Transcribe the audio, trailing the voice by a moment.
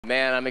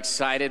Man, I'm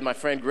excited. My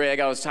friend Greg,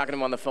 I was talking to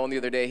him on the phone the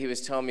other day. He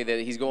was telling me that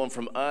he's going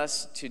from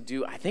us to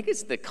do, I think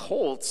it's the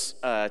Colts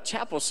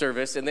chapel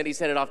service, and then he's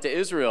headed off to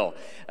Israel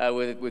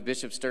with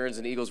Bishop Stearns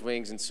and Eagles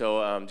Wings. And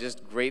so I'm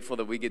just grateful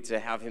that we get to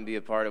have him be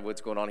a part of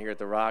what's going on here at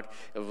the Rock,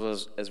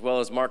 as well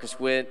as Marcus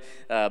Witt.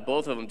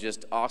 Both of them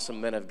just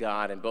awesome men of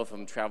God, and both of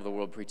them travel the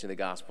world preaching the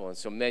gospel. And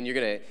so, men, you're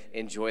going to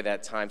enjoy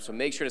that time. So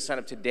make sure to sign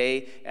up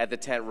today at the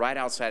tent right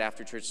outside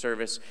after church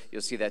service.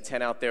 You'll see that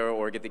tent out there,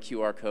 or get the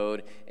QR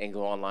code and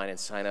go online and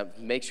sign up.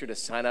 Make sure to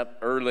sign up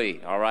early,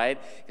 all right?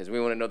 Because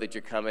we want to know that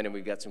you're coming, and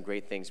we've got some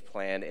great things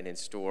planned and in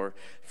store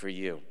for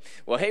you.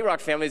 Well, hey, Rock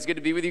family, it's good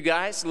to be with you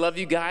guys. Love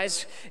you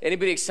guys.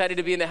 Anybody excited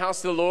to be in the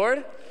house of the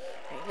Lord?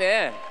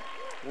 Amen.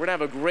 We're going to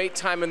have a great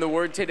time in the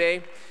Word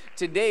today.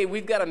 Today,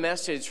 we've got a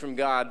message from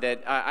God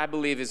that I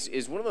believe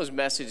is one of those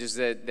messages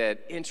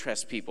that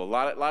interests people.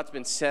 Lot's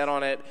been said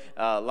on it.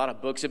 A lot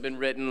of books have been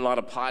written, a lot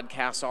of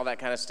podcasts, all that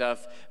kind of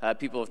stuff.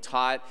 People have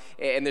taught.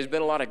 And there's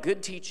been a lot of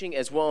good teaching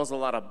as well as a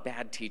lot of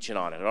bad teaching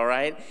on it, all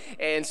right?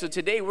 And so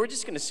today, we're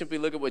just going to simply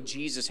look at what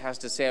Jesus has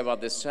to say about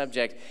this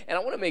subject. And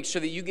I want to make sure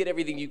that you get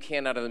everything you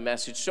can out of the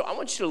message. So I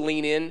want you to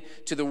lean in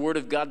to the Word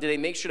of God today.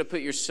 Make sure to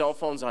put your cell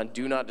phones on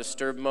Do Not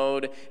Disturb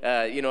mode.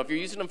 If you're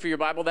using them for your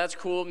Bible, that's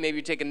cool. Maybe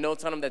you're taking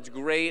notes on them. That's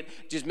great.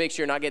 Just make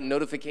sure you're not getting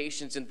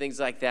notifications and things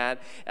like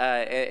that.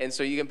 And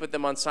so you can put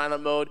them on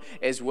silent mode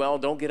as well.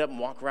 Don't get up and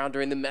walk around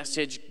during the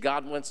message.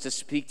 God wants to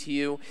speak to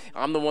you.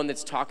 I'm the one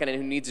that's talking and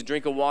who needs a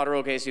drink of water.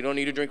 Okay, so you don't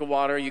need a drink of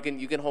water. You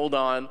can hold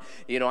on.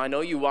 I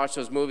know you watch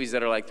those movies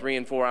that are like 3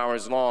 and 4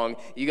 hours long.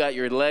 You got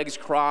your legs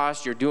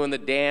crossed. You're doing the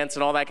dance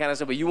and all that kind of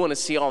stuff, but you want to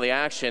see all the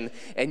action.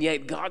 And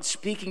yet God's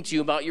speaking to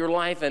you about your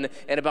life and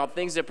about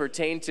things that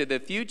pertain to the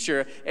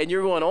future. And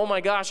you're going, oh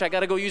my gosh, I got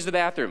to go use the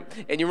bathroom.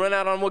 And you run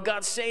out on what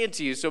God's saying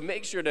to you. So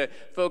make sure to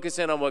focus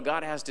in on what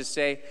God has to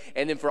say.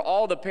 And then for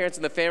all the parents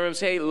in the family rooms,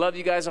 hey, love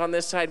you guys on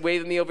this side,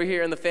 wave at me over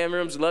here in the family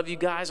rooms. Love you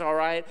guys, all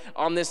right?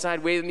 On this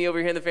side, wave at me over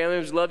here in the family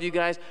rooms. Love you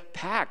guys.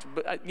 Packed.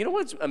 But you know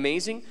what's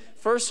amazing?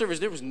 First service,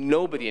 there was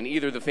nobody in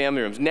either of the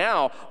family rooms.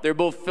 Now, they're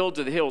both filled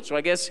to the hilt. So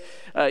I guess,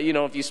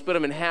 if you split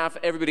them in half,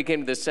 everybody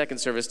came to the second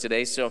service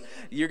today. So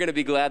you're going to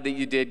be glad that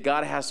you did.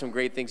 God has some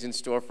great things in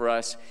store for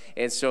us.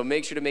 And so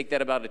make sure to make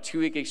that about a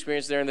 2-week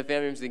experience there in the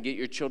family rooms. Then get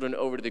your children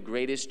over to the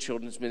greatest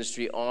children's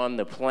ministry on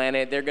the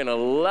planet. They're going to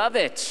love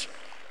it.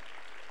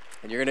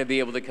 And you're going to be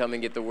able to come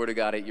and get the Word of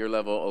God at your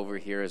level over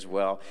here as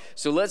well.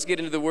 So let's get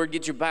into the Word.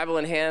 Get your Bible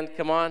in hand.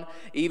 Come on.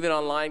 Even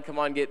online, come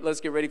on.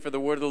 Let's get ready for the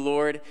Word of the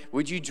Lord.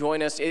 Would you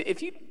join us?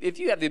 If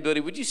you have the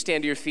ability, would you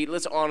stand to your feet?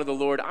 Let's honor the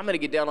Lord. I'm going to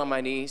get down on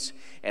my knees,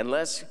 and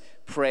let's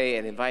pray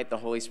and invite the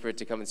Holy Spirit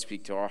to come and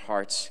speak to our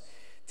hearts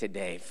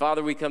today.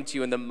 Father, we come to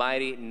you in the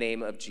mighty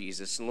name of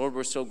Jesus. And Lord,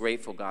 we're so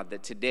grateful, God,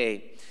 that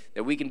today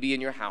that we can be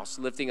in your house,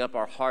 lifting up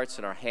our hearts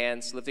and our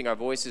hands, lifting our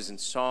voices in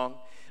song,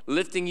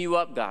 lifting you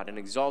up, God, and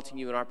exalting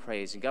you in our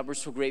praise. And God, we're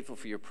so grateful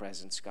for your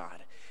presence,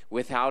 God.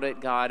 Without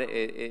it, God,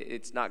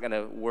 it's not going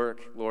to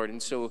work, Lord.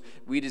 And so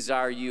we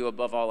desire you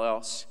above all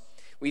else.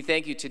 We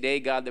thank you today,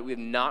 God, that we have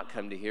not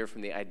come to hear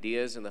from the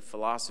ideas and the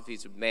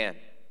philosophies of man.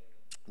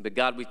 But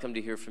God, we've come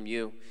to hear from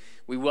you.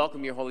 We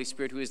welcome your Holy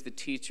Spirit, who is the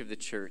teacher of the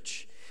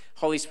church.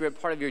 Holy Spirit,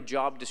 part of your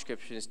job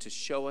description is to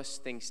show us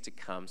things to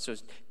come. So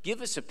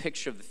give us a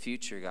picture of the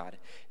future, God.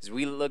 As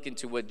we look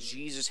into what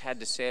Jesus had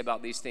to say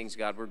about these things,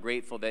 God, we're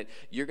grateful that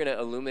you're going to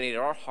illuminate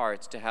our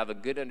hearts to have a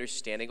good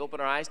understanding. Open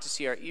our eyes to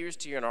see, our ears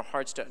to hear, and our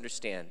hearts to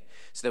understand,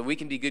 so that we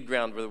can be good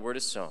ground where the word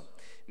is sown.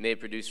 May it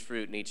produce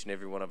fruit in each and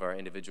every one of our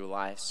individual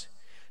lives.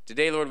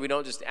 Today, Lord, we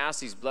don't just ask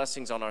these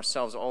blessings on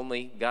ourselves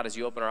only. God, as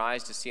you open our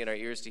eyes to see and our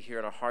ears to hear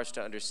and our hearts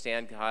to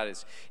understand, God,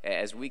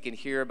 as we can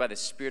hear by the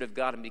Spirit of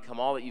God and become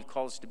all that you've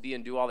called us to be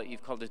and do all that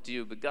you've called us to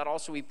do. But God,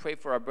 also we pray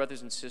for our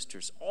brothers and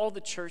sisters, all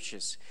the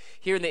churches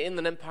here in the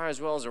Inland Empire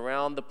as well as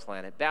around the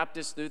planet.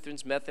 Baptists,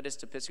 Lutherans,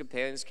 Methodists,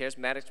 Episcopalians,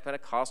 Charismatics,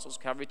 Pentecostals,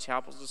 Calvary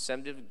Chapels,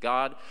 Assembly of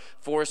God,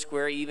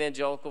 Foursquare,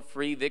 Evangelical,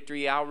 Free,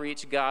 Victory,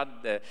 Outreach, God,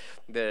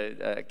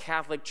 the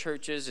Catholic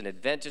churches and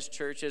Adventist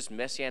churches,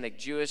 Messianic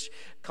Jewish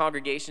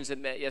congregations that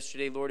met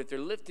yesterday, Lord, if they're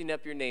lifting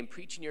up your name,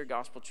 preaching your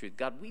gospel truth,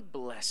 God, we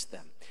bless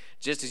them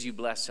just as you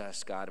bless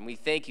us, God. And we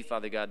thank you,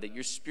 Father God, that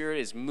your Spirit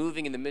is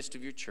moving in the midst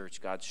of your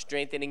church, God,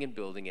 strengthening and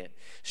building it,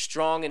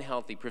 strong and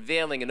healthy,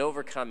 prevailing and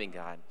overcoming,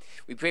 God.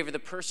 We pray for the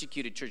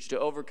persecuted church to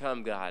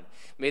overcome, God.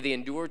 May they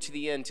endure to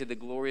the end to the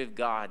glory of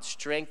God.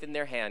 Strengthen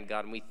their hand,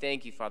 God. And we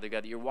thank you, Father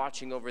God, that you're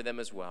watching over them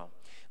as well.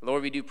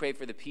 Lord, we do pray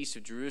for the peace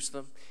of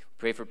Jerusalem. We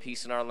pray for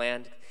peace in our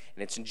land.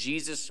 And it's in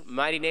Jesus'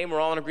 mighty name we're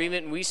all in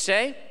agreement, and we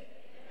say,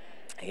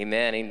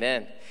 amen,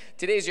 amen.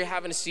 Today, as you're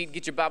having a seat,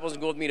 get your Bibles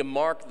and go with me to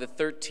Mark, the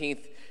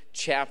 13th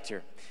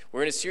chapter.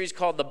 We're in a series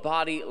called the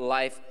Body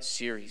Life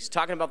Series,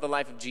 talking about the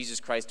life of Jesus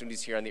Christ when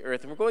he's here on the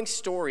earth. And we're going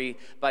story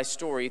by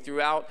story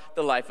throughout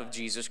the life of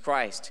Jesus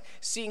Christ,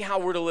 seeing how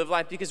we're to live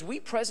life, because we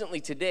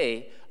presently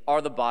today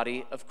are the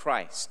body of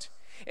Christ.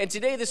 And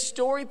today, the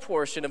story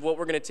portion of what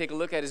we're going to take a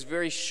look at is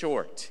very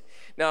short.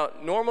 Now,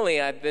 normally,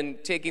 I've been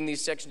taking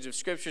these sections of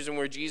scriptures and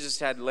where Jesus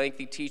had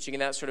lengthy teaching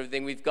and that sort of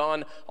thing. We've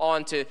gone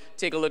on to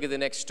take a look at the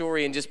next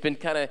story and just been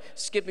kind of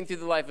skipping through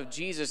the life of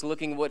Jesus,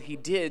 looking at what he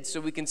did so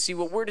we can see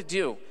what we're to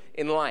do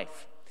in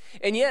life.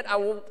 And yet,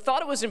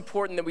 thought it was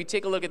important that we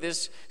take a look at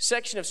this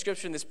section of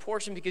Scripture in this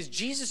portion because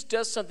Jesus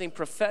does something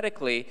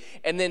prophetically,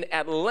 and then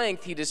at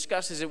length, he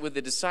discusses it with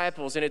the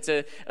disciples. And it's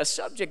a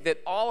subject that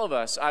all of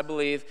us, I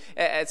believe,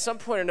 at some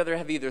point or another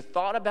have either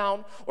thought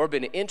about or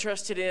been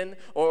interested in,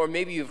 or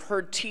maybe you've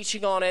heard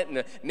teaching on it,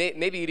 and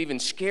maybe it even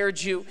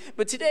scared you.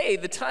 But today,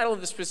 the title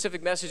of the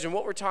specific message and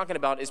what we're talking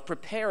about is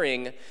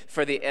preparing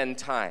for the end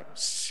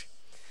times.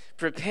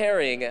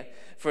 Preparing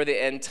for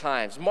the end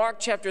times. Mark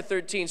chapter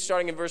 13,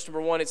 starting in verse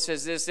number 1, it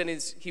says this, and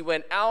he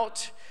went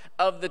out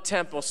of the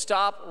temple.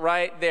 Stop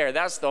right there.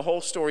 That's the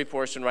whole story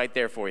portion right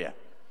there for you.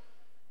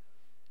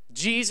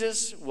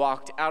 Jesus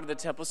walked out of the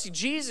temple. See,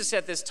 Jesus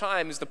at this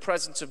time is the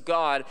presence of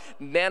God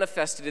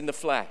manifested in the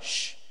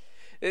flesh.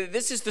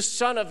 This is the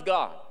Son of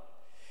God.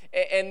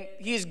 And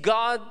he is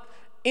God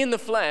in the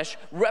flesh,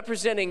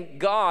 representing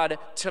God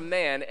to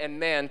man and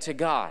man to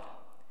God.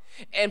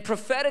 And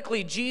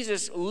prophetically,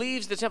 Jesus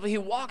leaves the temple. He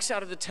walks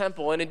out of the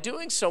temple. And in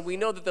doing so, we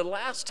know that the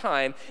last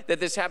time that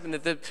this happened,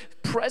 that the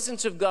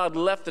presence of God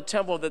left the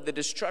temple, that the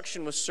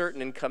destruction was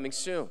certain and coming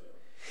soon.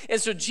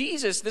 And so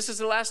Jesus, this is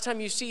the last time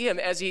you see him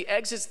as he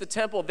exits the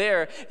temple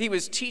there. He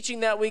was teaching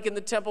that week in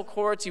the temple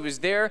courts. He was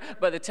there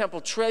by the temple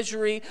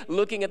treasury,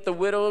 looking at the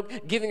widow,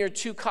 giving her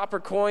 2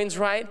 copper coins,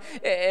 right?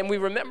 And we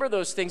remember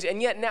those things.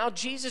 And yet now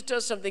Jesus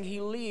does something.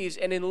 He leaves,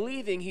 and in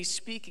leaving, he's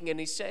speaking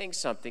and he's saying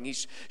something.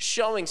 He's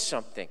showing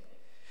something.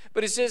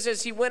 But it says,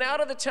 as he went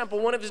out of the temple,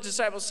 one of his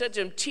disciples said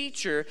to him,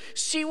 "Teacher,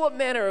 see what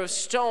manner of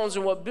stones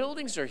and what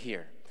buildings are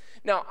here."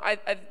 Now, I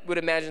would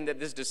imagine that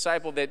this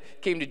disciple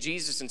that came to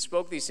Jesus and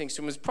spoke these things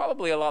to him was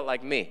probably a lot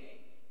like me.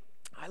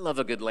 I love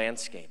a good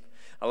landscape.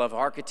 I love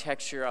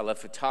architecture. I love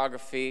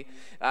photography.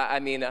 I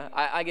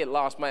get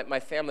lost. My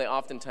family,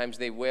 oftentimes,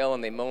 they wail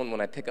and they moan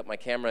when I pick up my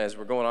camera as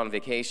we're going on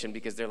vacation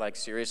because they're like,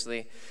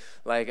 seriously?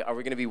 Like, are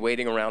we going to be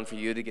waiting around for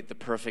you to get the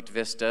perfect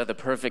vista, the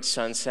perfect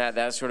sunset,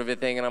 that sort of a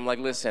thing? And I'm like,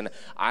 listen,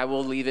 I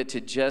will leave it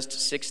to just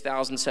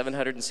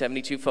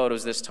 6,772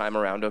 photos this time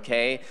around,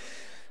 okay?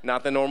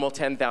 Not the normal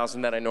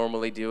 10,000 that I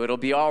normally do. It'll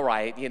be all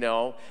right, you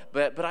know.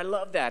 But I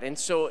love that. And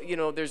so, you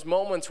know, there's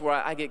moments where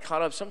I get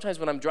caught up. Sometimes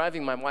when I'm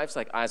driving, my wife's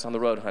like, eyes on the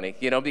road, honey.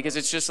 You know, because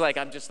it's just like,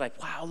 I'm just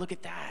like, wow, look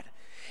at that.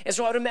 And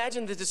so I would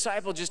imagine the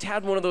disciple just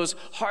had one of those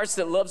hearts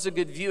that loves a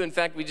good view. In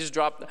fact, we just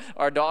dropped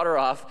our daughter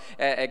off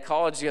at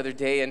college the other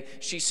day, and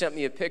she sent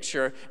me a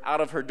picture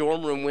out of her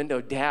dorm room window.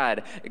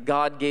 Dad,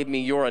 God gave me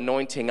your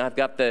anointing. I've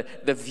got the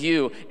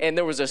view. And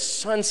there was a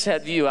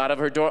sunset view out of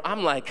her dorm.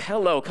 I'm like,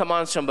 hello, come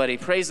on, somebody.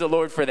 Praise the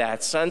Lord for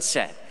that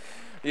sunset.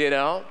 You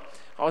know,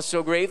 I was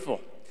so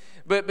grateful.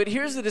 But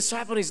here's the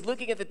disciple, and he's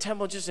looking at the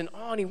temple just in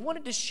awe, and he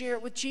wanted to share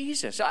it with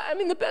Jesus. I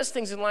mean, the best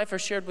things in life are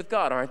shared with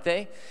God, aren't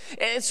they?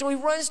 And so he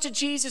runs to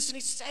Jesus, and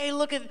he says, hey,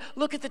 look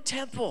at the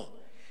temple.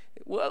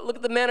 Well, look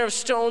at the manner of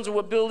stones and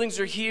what buildings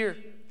are here.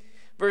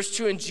 Verse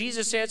 2, and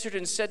Jesus answered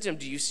and said to him,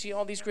 do you see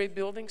all these great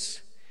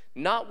buildings?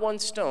 Not one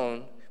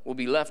stone will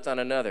be left on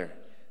another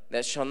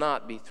that shall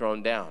not be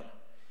thrown down.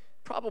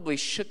 Probably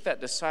shook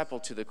that disciple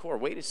to the core.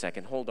 Wait a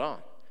second, hold on.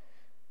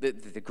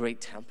 The great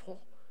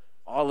temple?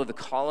 All of the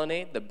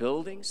colonnade, the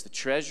buildings, the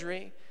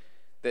treasury,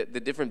 the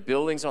different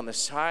buildings on the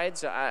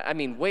sides. I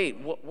mean, wait,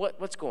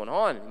 what's going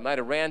on? He might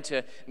have ran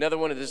to another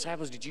one of the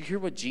disciples. Did you hear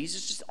what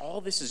Jesus just? All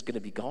this is going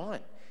to be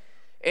gone.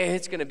 And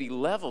it's going to be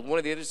leveled. One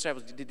of the other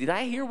disciples, did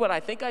I hear what I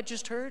think I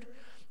just heard?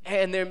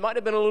 And there might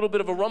have been a little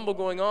bit of a rumble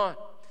going on.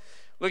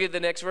 Look at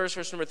the next verse,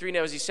 verse number 3.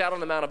 Now, as he sat on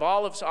the Mount of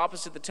Olives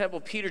opposite the temple,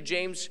 Peter,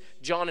 James,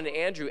 John, and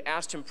Andrew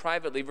asked him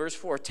privately, verse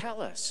 4,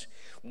 tell us,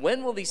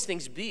 when will these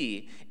things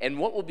be, and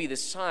what will be the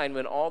sign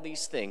when all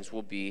these things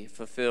will be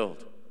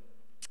fulfilled?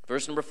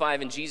 Verse number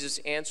 5, and Jesus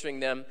answering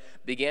them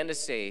began to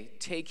say,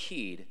 take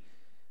heed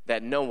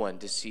that no one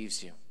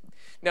deceives you.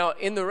 Now,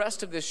 in the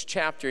rest of this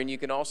chapter, and you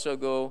can also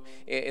go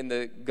in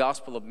the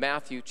Gospel of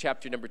Matthew,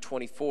 chapter number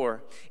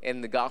 24,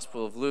 and the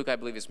Gospel of Luke, I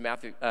believe it's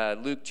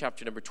Luke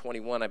chapter number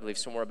 21, I believe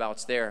somewhere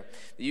abouts there,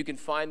 you can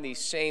find these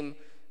same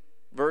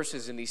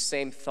verses and these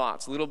same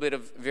thoughts, a little bit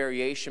of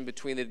variation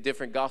between the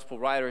different gospel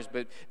writers,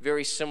 but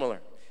very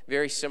similar,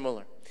 very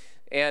similar.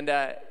 And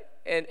the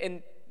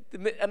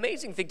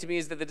amazing thing to me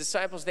is that the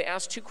disciples, they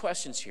ask 2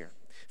 questions here.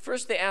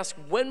 First, they ask,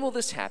 when will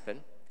this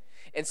happen?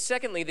 And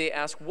secondly, they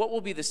ask, what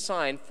will be the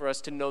sign for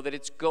us to know that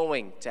it's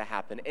going to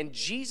happen? And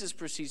Jesus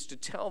proceeds to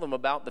tell them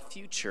about the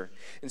future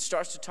and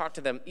starts to talk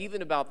to them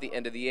even about the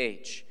end of the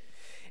age.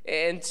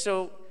 And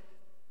so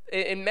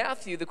in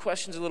Matthew, the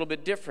question's a little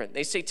bit different.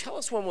 They say, tell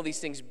us when will these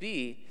things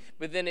be?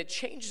 But then it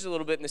changes a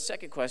little bit in the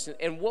second question.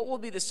 And what will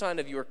be the sign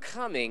of your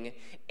coming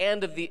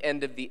and of the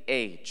end of the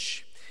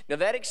age? Now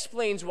that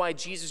explains why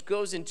Jesus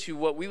goes into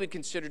what we would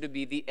consider to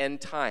be the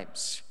end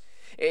times.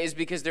 Is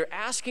because they're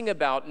asking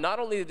about not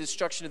only the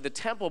destruction of the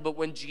temple, but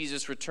when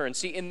Jesus returns.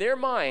 See, in their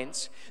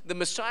minds, the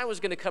Messiah was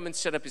going to come and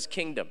set up his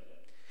kingdom.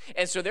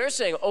 And so they're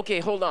saying, okay,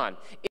 hold on.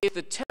 If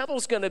the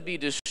temple's going to be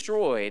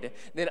destroyed,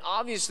 then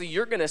obviously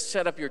you're going to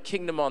set up your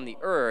kingdom on the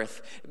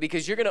earth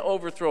because you're going to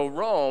overthrow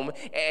Rome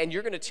and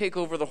you're going to take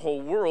over the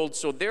whole world.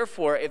 So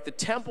therefore, if the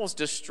temple's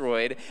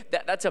destroyed,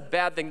 that's a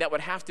bad thing. That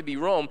would have to be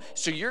Rome.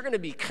 So you're going to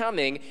be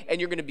coming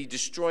and you're going to be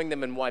destroying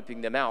them and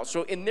wiping them out.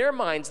 So in their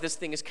minds, this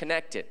thing is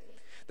connected.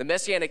 The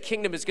Messianic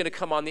kingdom is going to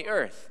come on the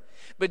earth.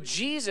 But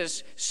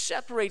Jesus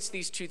separates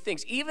these two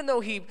things. Even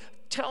though he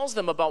tells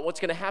them about what's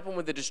going to happen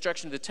with the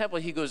destruction of the temple,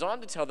 he goes on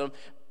to tell them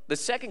the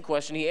second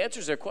question. He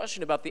answers their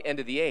question about the end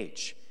of the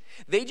age.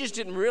 They just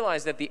didn't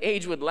realize that the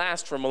age would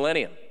last for a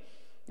millennium.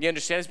 You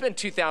understand? It's been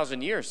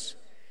 2,000 years.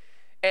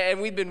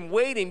 And we've been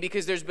waiting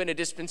because there's been a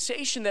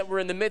dispensation that we're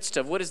in the midst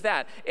of. What is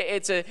that?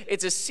 It's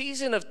a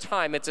season of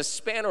time. It's a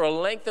span or a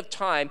length of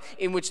time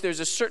in which there's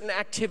a certain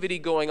activity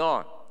going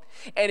on.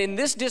 And in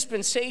this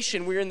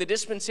dispensation, we're in the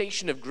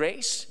dispensation of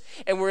grace,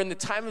 and we're in the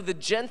time of the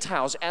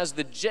Gentiles, as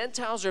the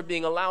Gentiles are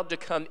being allowed to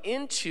come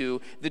into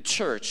the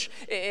church.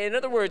 In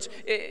other words,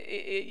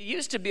 it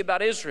used to be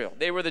about Israel.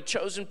 They were the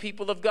chosen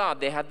people of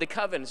God. They had the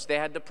covenants. They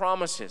had the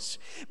promises.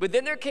 But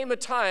then there came a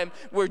time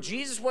where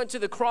Jesus went to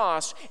the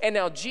cross, and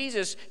now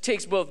Jesus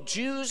takes both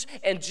Jews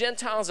and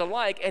Gentiles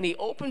alike, and he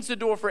opens the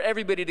door for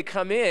everybody to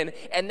come in,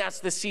 and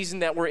that's the season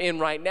that we're in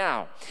right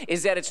now,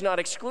 is that it's not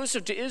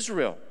exclusive to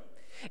Israel.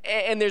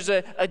 And there's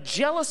a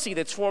jealousy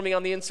that's forming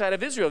on the inside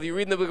of Israel. If you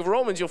read in the book of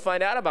Romans, you'll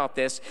find out about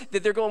this,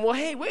 that they're going, well,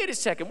 hey, wait a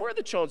second. We're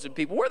the chosen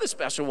people. We're the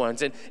special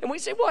ones. And we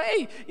say, well,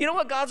 hey, you know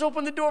what? God's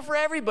opened the door for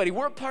everybody.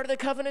 We're part of the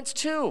covenants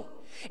too.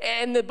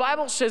 And the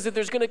Bible says that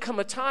there's going to come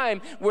a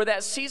time where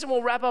that season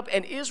will wrap up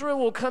and Israel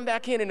will come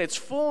back in its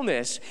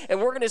fullness. And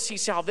we're going to see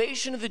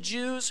salvation of the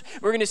Jews.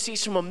 We're going to see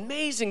some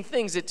amazing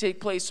things that take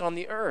place on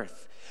the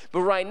earth.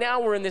 But right now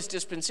we're in this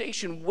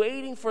dispensation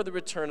waiting for the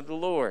return of the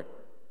Lord.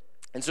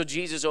 And so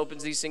Jesus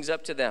opens these things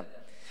up to them.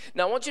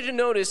 Now, I want you to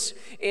notice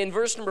in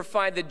verse number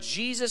 5 that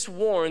Jesus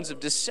warns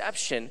of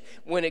deception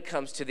when it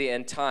comes to the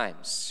end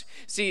times.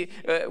 See,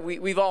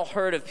 we've all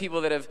heard of people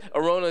that have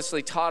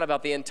erroneously taught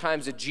about the end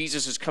times, that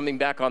Jesus is coming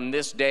back on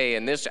this day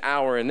and this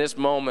hour and this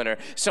moment, or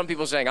some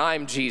people saying,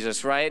 I'm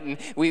Jesus, right? And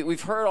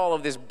we've heard all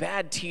of this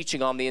bad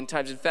teaching on the end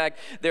times. In fact,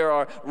 there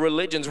are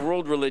religions,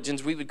 world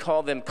religions, we would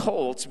call them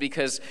cults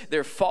because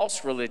they're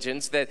false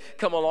religions that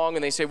come along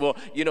and they say, well,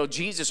 you know,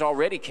 Jesus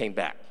already came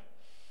back.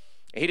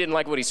 He didn't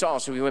like what he saw,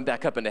 so he went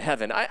back up into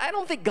heaven. I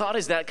don't think God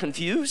is that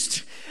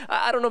confused.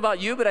 I don't know about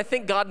you, but I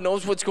think God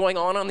knows what's going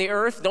on the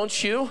earth,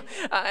 don't you?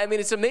 I mean,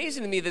 it's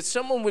amazing to me that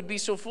someone would be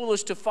so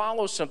foolish to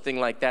follow something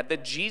like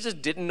that Jesus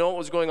didn't know what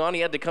was going on.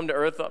 He had to come to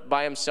earth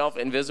by himself,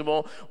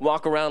 invisible,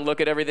 walk around,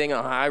 look at everything. Oh,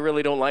 I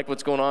really don't like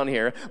what's going on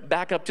here.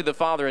 Back up to the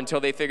Father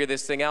until they figure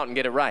this thing out and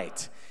get it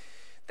right.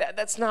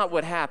 That's not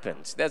what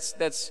happened.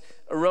 That's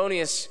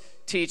erroneous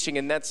teaching,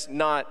 and that's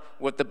not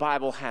what the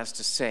Bible has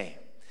to say.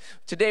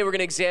 Today we're going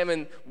to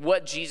examine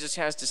what Jesus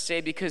has to say,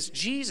 because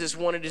Jesus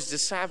wanted his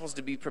disciples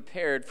to be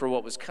prepared for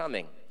what was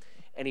coming,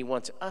 and he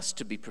wants us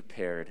to be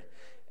prepared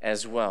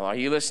as well. Are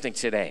you listening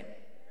today?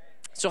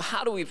 So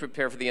how do we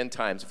prepare for the end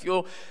times? If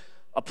you'll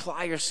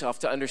apply yourself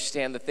to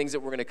understand the things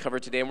that we're going to cover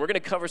today, and we're going to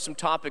cover some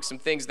topics, some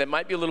things that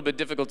might be a little bit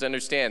difficult to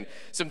understand,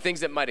 some things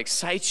that might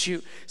excite you,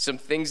 some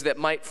things that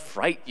might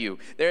fright you.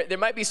 There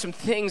might be some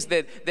things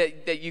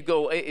that you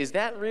go, is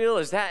that real?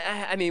 Is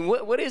that, I mean,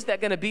 what is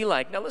that going to be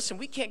like? Now listen,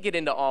 we can't get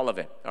into all of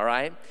it, all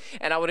right?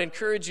 And I would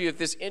encourage you, if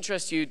this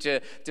interests you, to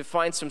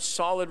find some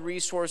solid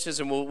resources,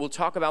 and we'll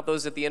talk about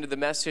those at the end of the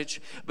message,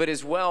 but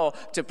as well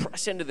to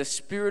press into the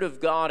Spirit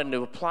of God and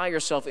to apply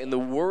yourself in the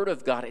Word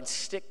of God and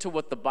stick to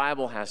what the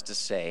Bible has to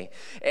say,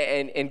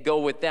 and go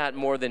with that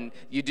more than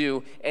you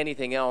do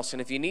anything else.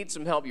 And if you need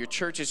some help, your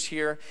church is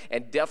here,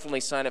 and definitely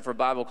sign up for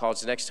Bible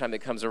College the next time it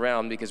comes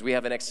around, because we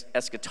have an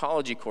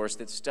eschatology course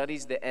that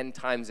studies the end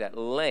times at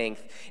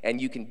length, and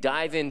you can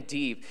dive in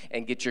deep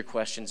and get your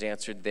questions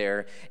answered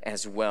there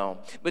as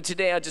well. But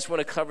today I just want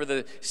to cover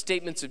the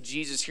statements of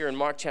Jesus here in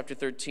Mark chapter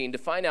 13 to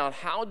find out,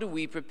 how do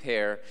we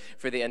prepare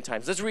for the end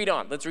times? Let's read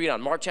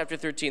on. Mark chapter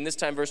 13, this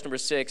time verse number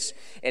 6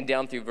 and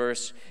down through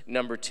verse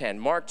number 10.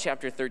 Mark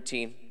chapter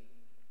 13,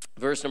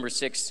 verse number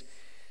 6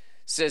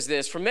 says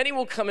this: For many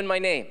will come in my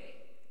name,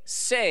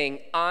 saying,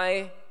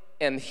 I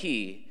am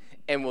he,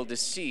 and will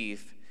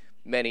deceive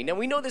many. Now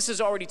we know this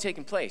has already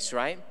taken place,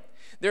 right?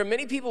 There are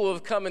many people who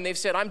have come and they've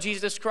said, I'm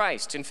Jesus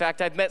Christ. In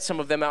fact, I've met some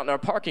of them out in our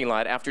parking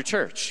lot after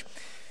church.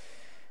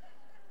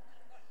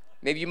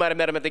 Maybe you might have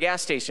met them at the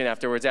gas station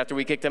afterwards, after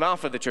we kicked them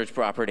off of the church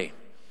property.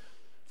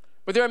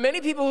 But there are many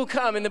people who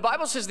come, and the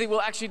Bible says they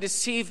will actually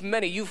deceive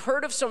many. You've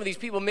heard of some of these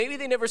people. Maybe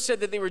they never said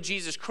that they were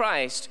Jesus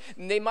Christ.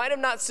 They might have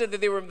not said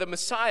that they were the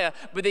Messiah,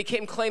 but they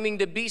came claiming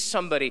to be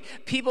somebody.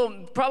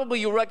 People,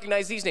 probably you'll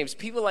recognize these names.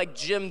 People like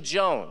Jim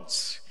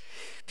Jones.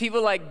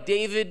 People like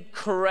David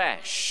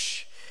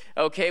Koresh.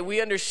 Okay,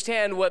 we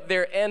understand what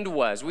their end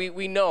was.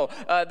 We know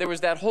there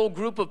was that whole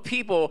group of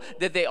people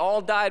that they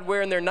all died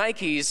wearing their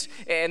Nikes,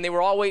 and they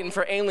were all waiting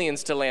for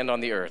aliens to land on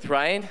the earth,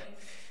 right?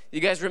 You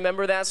guys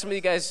remember that? Some of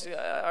you guys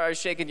are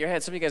shaking your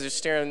head. Some of you guys are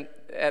staring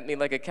at me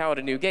like a cow at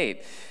a new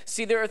gate.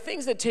 See, there are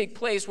things that take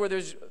place where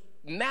there's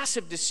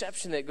massive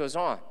deception that goes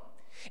on.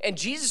 And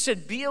Jesus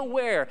said, be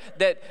aware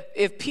that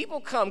if people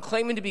come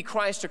claiming to be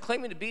Christ or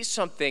claiming to be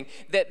something,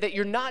 that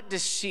you're not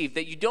deceived,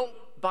 that you don't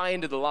buy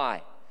into the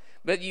lie,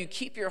 but you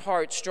keep your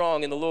heart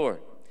strong in the Lord.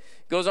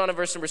 Goes on in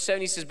verse number 7,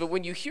 he says, but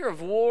when you hear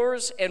of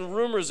wars and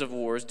rumors of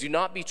wars, do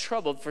not be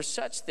troubled, for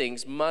such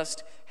things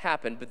must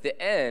happen, but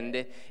the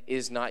end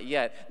is not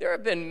yet. There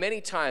have been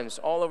many times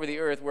all over the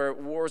earth where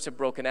wars have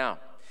broken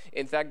out.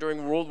 In fact,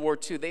 during World War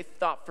II, they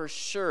thought for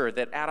sure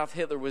that Adolf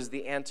Hitler was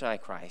the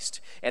Antichrist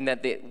and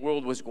that the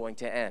world was going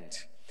to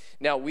end.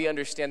 Now, we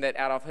understand that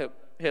Adolf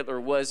Hitler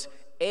was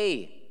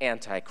an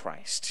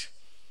Antichrist.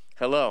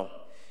 Hello.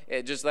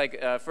 Just like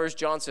 1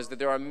 John says that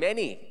there are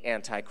many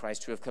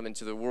antichrists who have come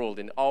into the world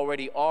and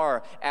already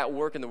are at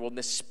work in the world. And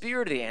the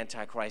spirit of the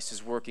Antichrist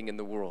is working in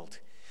the world.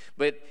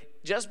 But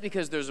just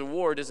because there's a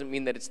war doesn't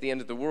mean that it's the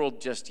end of the world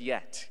just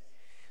yet.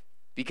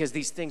 Because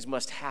these things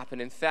must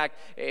happen. In fact,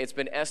 it's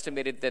been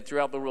estimated that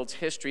throughout the world's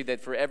history that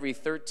for every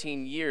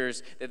 13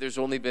 years that there's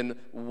only been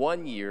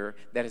 1 year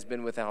that has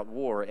been without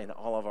war in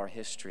all of our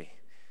history.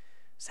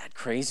 Is that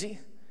crazy?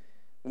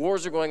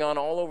 Wars are going on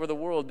all over the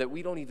world that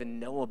we don't even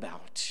know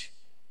about.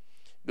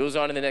 Goes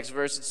on in the next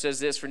verse, it says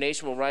this, for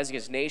nation will rise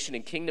against nation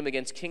and kingdom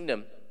against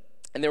kingdom,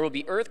 and there will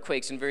be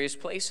earthquakes in various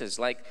places,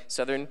 like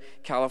Southern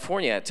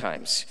California at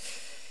times.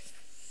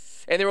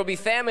 And there will be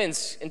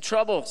famines and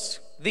troubles.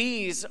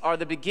 These are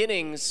the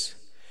beginnings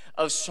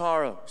of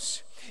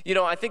sorrows. You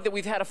know, I think that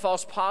we've had a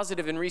false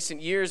positive in recent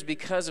years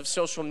because of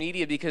social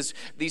media, because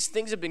these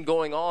things have been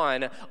going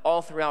on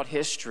all throughout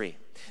history.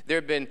 There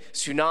have been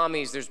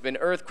tsunamis, there's been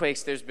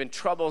earthquakes, there's been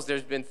troubles,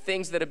 there's been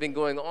things that have been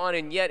going on,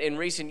 and yet in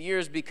recent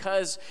years,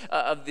 because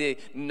of the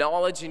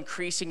knowledge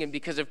increasing and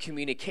because of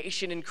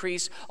communication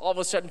increase, all of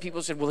a sudden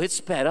people said, well, it's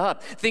sped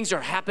up. Things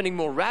are happening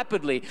more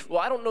rapidly. Well,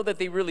 I don't know that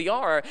they really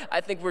are.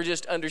 I think we're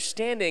just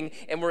understanding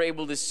and we're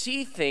able to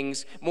see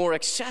things more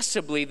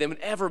accessibly than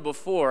ever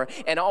before,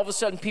 and all of a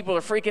sudden people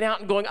are freaking out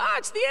and going,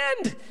 it's the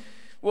end.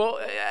 Well,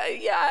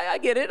 yeah, I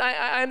get it.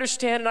 I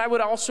understand, and I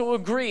would also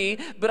agree,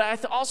 but I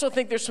also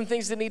think there's some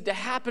things that need to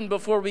happen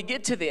before we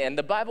get to the end.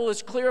 The Bible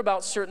is clear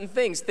about certain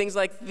things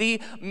like the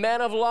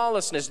man of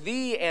lawlessness,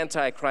 the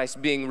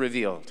Antichrist being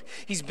revealed.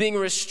 He's being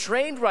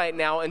restrained right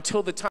now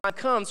until the time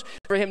comes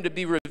for him to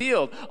be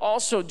revealed.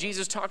 Also,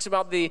 Jesus talks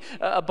about the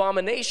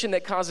abomination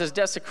that causes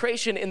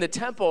desecration in the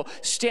temple,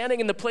 standing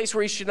in the place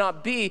where he should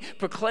not be,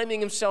 proclaiming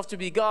himself to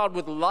be God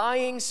with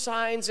lying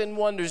signs and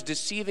wonders,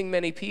 deceiving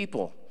many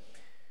people.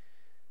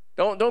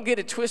 Don't get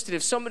it twisted.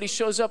 If somebody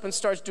shows up and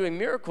starts doing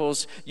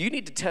miracles, you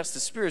need to test the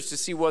spirits to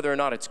see whether or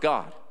not it's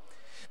God.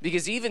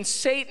 Because even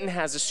Satan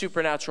has a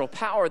supernatural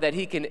power that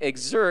he can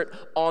exert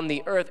on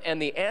the earth, and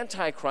the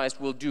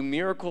Antichrist will do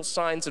miracle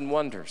signs and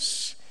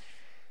wonders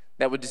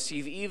that would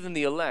deceive even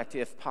the elect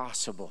if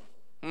possible.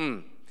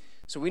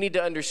 So we need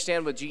to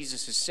understand what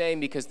Jesus is saying,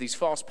 because these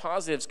false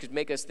positives could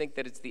make us think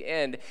that it's the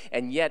end,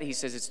 and yet he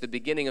says it's the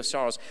beginning of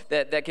sorrows.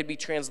 That could be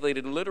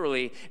translated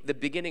literally the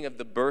beginning of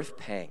the birth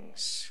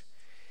pangs.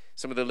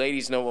 Some of the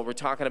ladies know what we're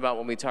talking about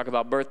when we talk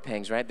about birth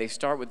pangs, right? They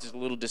start with just a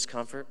little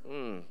discomfort.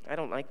 I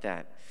don't like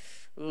that.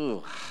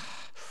 Ooh.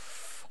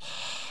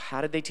 How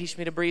did they teach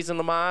me to breathe in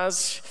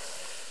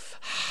Lamaze?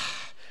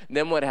 And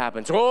then what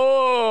happens?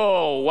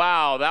 Oh,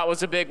 wow, that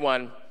was a big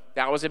one.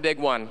 That was a big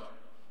one.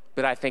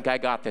 But I think I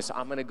got this.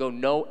 I'm going to go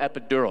no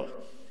epidural.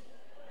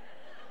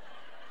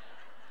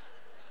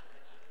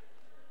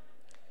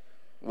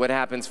 What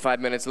happens 5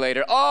 minutes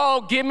later?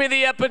 Oh, give me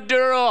the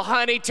epidural,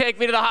 honey. Take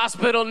me to the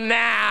hospital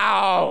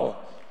now.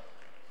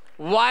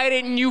 Why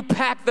didn't you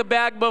pack the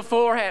bag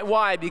beforehand?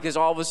 Why? Because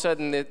all of a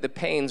sudden the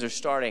pains are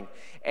starting,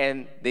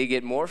 and they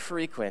get more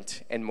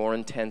frequent and more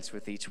intense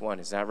with each one.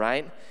 Is that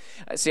right?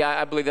 See,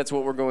 I believe that's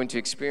what we're going to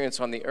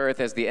experience on the earth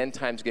as the end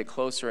times get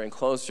closer and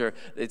closer.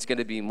 It's going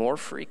to be more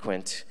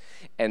frequent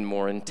and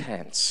more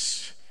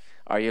intense.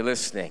 Are you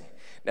listening?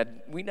 Now,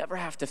 we never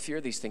have to fear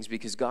these things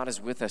because God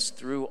is with us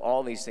through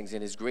all these things,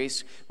 and his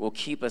grace will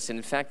keep us. And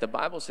in fact, the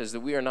Bible says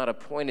that we are not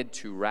appointed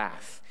to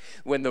wrath.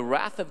 When the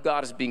wrath of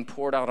God is being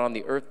poured out on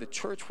the earth, the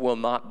church will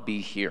not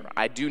be here.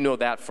 I do know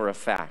that for a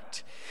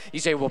fact.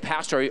 You say, well,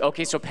 Pastor,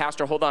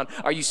 Pastor, hold on.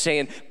 Are you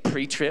saying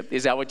pre-trib?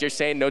 Is that what you're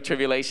saying? No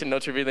tribulation, no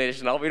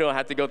tribulation. No, we don't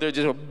have to go through.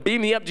 Just beam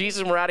me up, Jesus,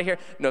 and we're out of here.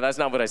 No, that's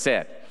not what I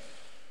said.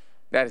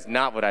 That is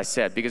not what I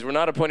said, because we're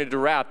not appointed to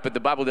wrath, but the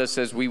Bible does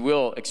says we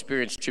will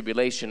experience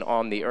tribulation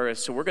on the earth.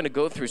 So we're going to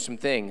go through some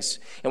things,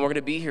 and we're going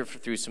to be here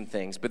through some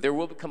things. But there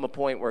will become a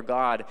point where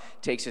God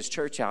takes his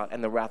church out,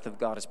 and the wrath of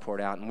God is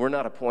poured out, and we're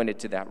not appointed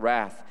to that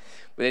wrath.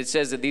 But it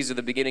says that these are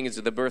the beginnings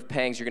of the birth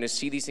pangs. You're going to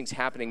see these things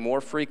happening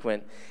more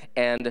frequent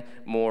and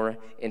more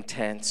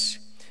intense.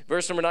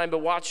 Verse number 9, but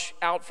watch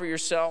out for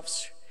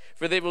yourselves,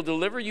 for they will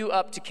deliver you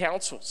up to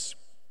councils,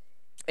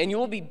 and you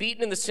will be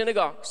beaten in the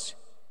synagogues.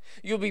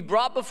 You'll be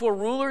brought before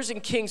rulers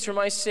and kings for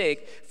my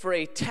sake, for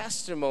a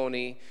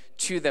testimony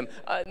to them.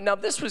 Now,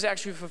 this was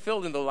actually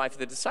fulfilled in the life of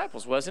the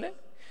disciples, wasn't it?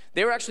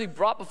 They were actually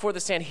brought before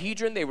the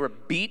Sanhedrin. They were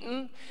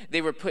beaten.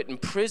 They were put in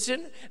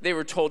prison. They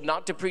were told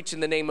not to preach in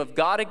the name of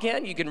God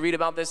again. You can read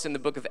about this in the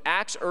book of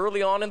Acts,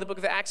 early on in the book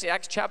of Acts,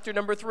 Acts chapter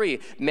number 3.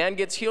 Man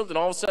gets healed, and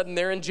all of a sudden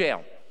they're in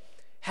jail.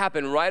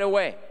 Happened right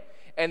away.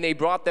 And they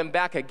brought them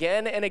back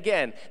again and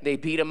again. They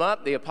beat him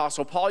up. The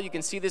Apostle Paul, you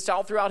can see this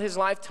all throughout his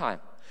lifetime,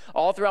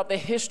 all throughout the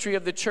history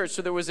of the church.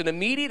 So there was an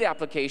immediate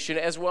application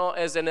as well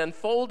as an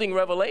unfolding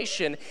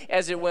revelation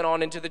as it went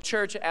on into the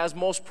church, as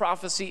most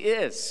prophecy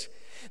is.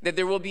 That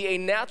there will be a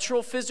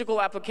natural physical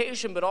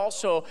application, but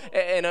also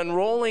an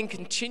unrolling,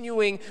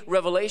 continuing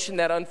revelation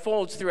that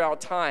unfolds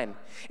throughout time.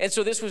 And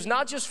so this was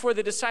not just for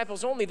the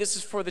disciples only, this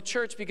is for the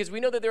church, because we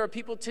know that there are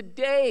people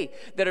today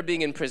that are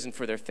being imprisoned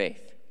for their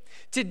faith.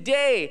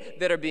 Today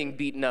that are being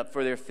beaten up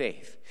for their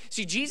faith.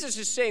 See, Jesus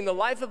is saying the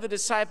life of a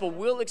disciple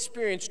will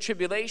experience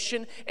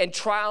tribulation and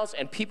trials,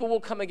 and people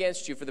will come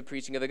against you for the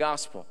preaching of the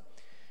gospel.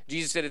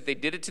 Jesus said if they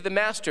did it to the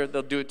master,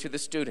 they'll do it to the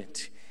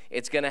student.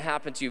 It's going to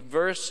happen to you.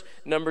 Verse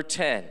number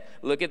 10.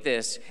 Look at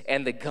this.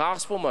 And the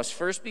gospel must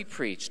first be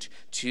preached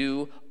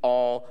to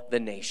all the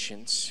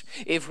nations.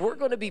 If we're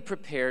going to be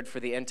prepared for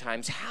the end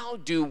times, how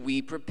do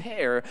we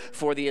prepare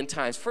for the end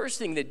times? First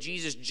thing that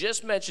Jesus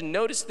just mentioned,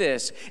 notice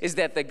this, is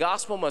that the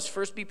gospel must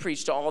first be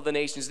preached to all the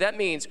nations. That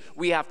means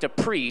we have to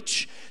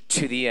preach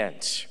to the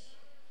end.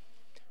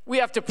 We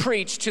have to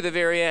preach to the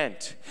very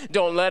end.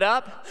 Don't let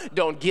up.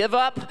 Don't give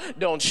up.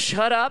 Don't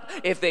shut up.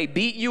 If they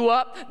beat you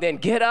up, then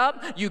get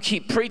up. You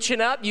keep preaching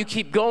up. You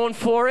keep going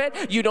for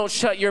it. You don't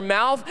shut your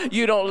mouth.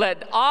 You don't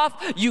let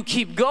off. You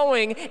keep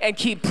going and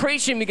keep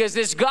preaching, because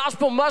this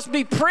gospel must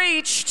be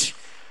preached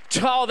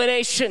to all the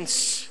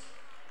nations.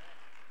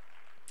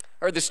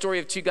 I heard the story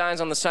of two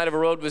guys on the side of a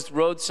road with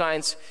road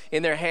signs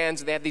in their hands.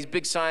 And they had these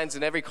big signs,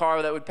 and every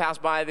car that would pass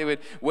by, they would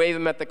wave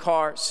them at the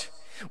cars.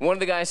 One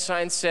of the guy's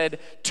signs said,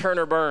 turn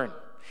or burn.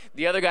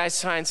 The other guy's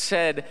sign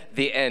said,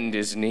 the end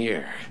is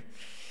near.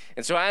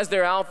 And so as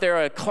they're out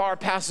there, a car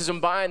passes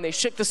them by, and they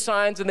shook the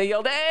signs, and they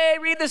yelled, hey,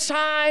 read the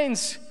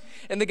signs.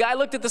 And the guy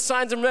looked at the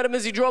signs and read them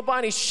as he drove by,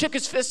 and he shook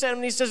his fist at him,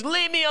 and he says,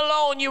 leave me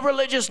alone, you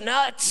religious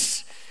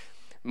nuts.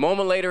 A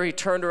moment later, he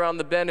turned around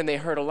the bend, and they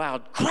heard a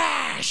loud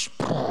crash.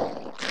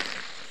 And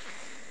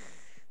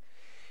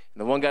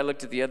the one guy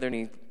looked at the other, and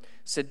he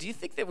said, do you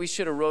think that we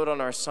should have wrote on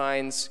our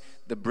signs,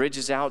 the bridge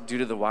is out due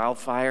to the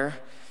wildfire?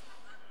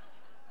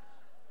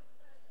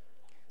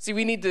 See,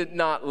 we need to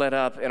not let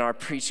up in our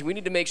preaching. We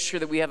need to make sure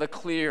that we have a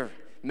clear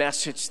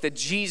message that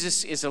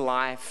Jesus is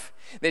alive,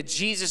 that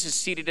Jesus is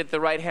seated at the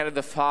right hand of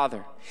the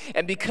Father.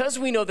 And because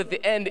we know that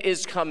the end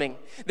is coming,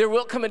 there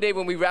will come a day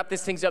when we wrap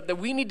these things up that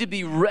we need to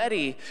be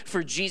ready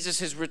for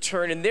Jesus'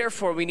 return, and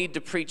therefore we need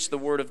to preach the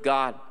Word of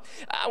God.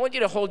 I want you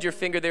to hold your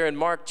finger there in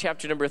Mark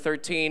chapter number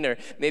 13, or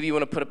maybe you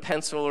want to put a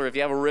pencil, or if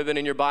you have a ribbon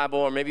in your Bible,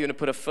 or maybe you want to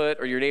put a foot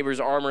or your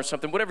neighbor's arm or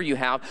something, whatever you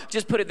have,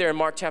 just put it there in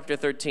Mark chapter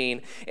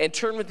 13, and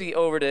turn with me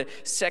over to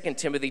 2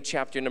 Timothy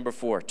chapter number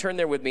 4. Turn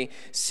there with me,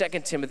 2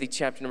 Timothy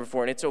chapter number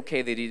 4, and it's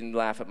okay that you didn't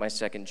laugh at my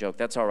second joke.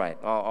 That's all right.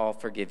 I'll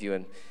forgive you,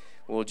 and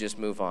we'll just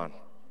move on.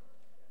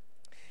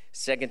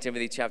 2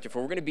 Timothy chapter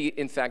 4. We're going to be,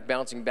 in fact,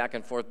 bouncing back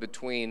and forth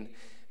between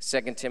 2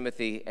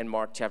 Timothy and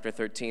Mark chapter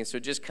 13. So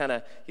just kind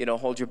of,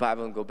 hold your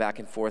Bible and go back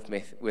and forth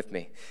with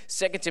me.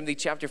 2 Timothy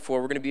chapter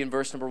 4, we're going to be in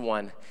verse number 1,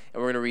 and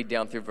we're going to read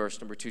down through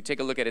verse number 2. Take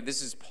a look at it.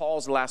 This is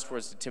Paul's last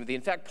words to Timothy.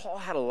 In fact, Paul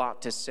had a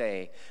lot to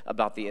say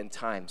about the end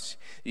times.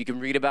 You can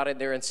read about it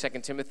there in 2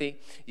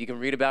 Timothy. You can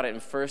read about it in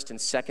 1st and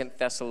 2nd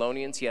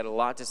Thessalonians. He had a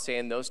lot to say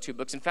in those two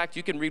books. In fact,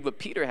 you can read what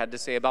Peter had to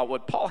say about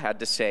what Paul had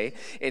to say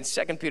in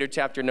 2 Peter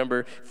chapter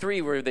number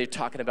 3, where they're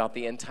talking about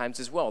the end times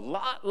as well.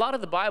 A lot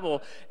of the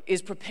Bible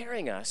is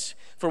preparing us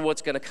for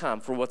what's going to come,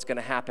 for what's going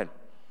to happen.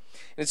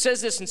 And it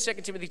says this in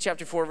 2 Timothy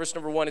chapter 4, verse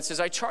number 1. It says,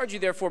 I charge you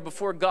therefore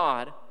before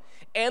God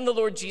and the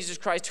Lord Jesus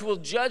Christ, who will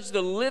judge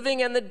the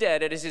living and the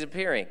dead at his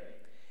appearing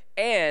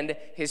and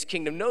his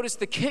kingdom. Notice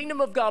the kingdom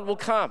of God will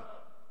come,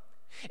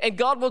 and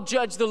God will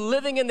judge the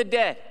living and the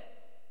dead.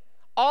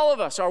 All of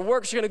us, our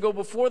works are going to go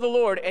before the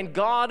Lord, and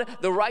God,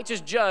 the righteous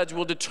judge,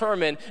 will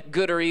determine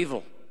good or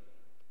evil.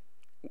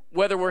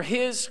 Whether we're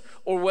his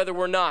or whether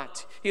we're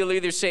not. He'll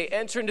either say,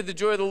 enter into the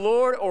joy of the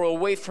Lord, or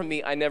away from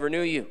me, I never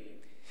knew you.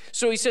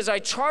 So he says, I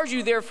charge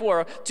you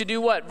therefore to do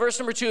what? Verse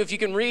number 2, if you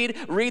can read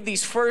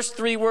these first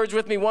three words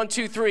with me. 1,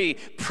 2, 3.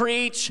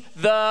 Preach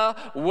the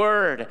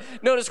word.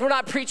 Notice we're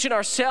not preaching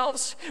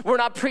ourselves. We're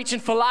not preaching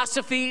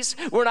philosophies.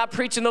 We're not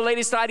preaching the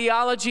latest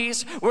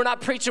ideologies. We're not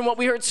preaching what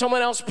we heard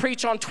someone else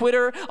preach on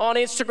Twitter, on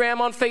Instagram,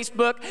 on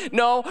Facebook.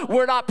 No,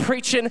 we're not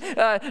preaching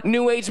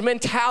New Age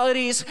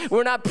mentalities.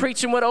 We're not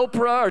preaching what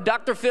Oprah or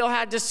Dr. Phil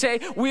had to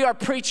say. We are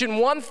preaching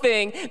one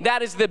thing.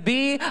 That is the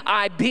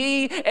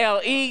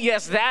Bible.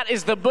 Yes, that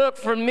is the book look,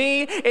 for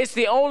me, it's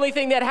the only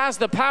thing that has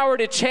the power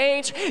to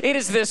change. It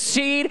is the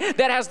seed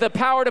that has the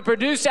power to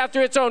produce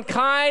after its own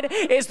kind.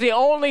 It's the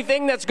only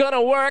thing that's going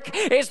to work.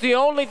 It's the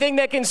only thing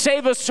that can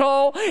save a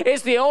soul.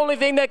 It's the only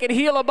thing that can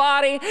heal a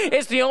body.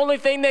 It's the only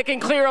thing that can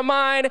clear a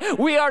mind.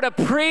 We are to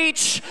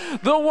preach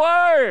the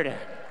word.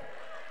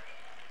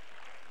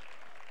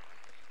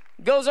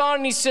 Goes on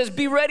and he says,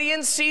 be ready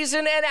in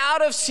season and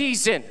out of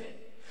season.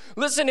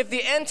 Listen, if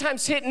the end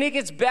times hit and it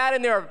gets bad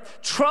and there are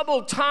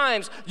troubled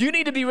times, you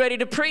need to be ready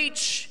to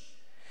preach.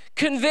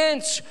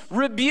 Convince,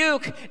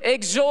 rebuke,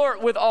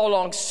 exhort with all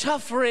long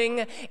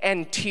suffering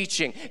and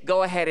teaching.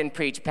 Go ahead and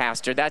preach,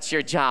 Pastor. That's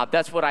your job.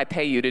 That's what I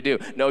pay you to do.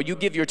 No, you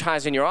give your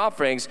tithes and your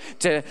offerings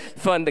to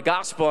fund the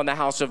gospel in the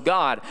house of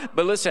God.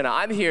 But listen,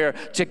 I'm here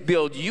to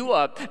build you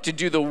up to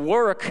do the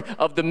work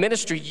of the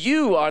ministry.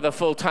 You are the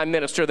full-time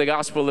minister of the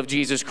gospel of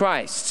Jesus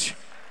Christ.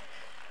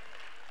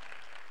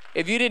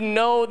 If you didn't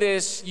know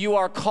this, you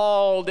are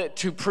called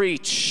to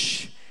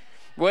preach.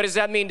 What does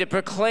that mean? To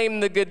proclaim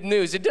the good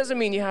news. It doesn't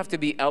mean you have to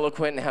be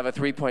eloquent and have a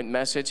 3-point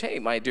message. Hey,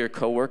 my dear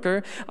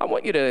coworker, I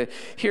want you to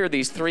hear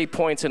these 3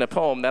 points in a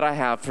poem that I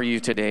have for you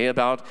today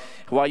about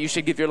why you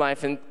should give your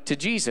life to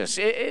Jesus.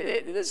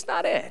 It's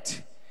not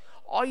it.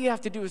 All you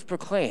have to do is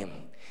proclaim.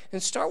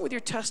 And start with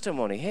your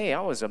testimony. Hey,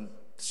 I was a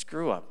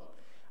screw-up.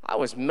 I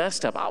was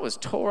messed up. I was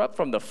tore up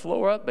from the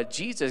floor up, but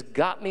Jesus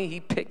got me. He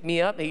picked me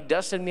up. He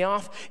dusted me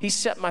off. He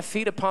set my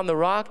feet upon the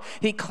rock.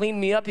 He cleaned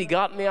me up. He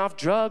got me off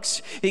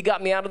drugs. He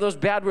got me out of those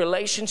bad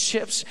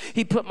relationships.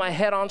 He put my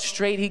head on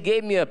straight. He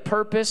gave me a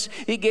purpose.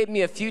 He gave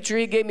me a future.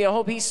 He gave me a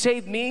hope. He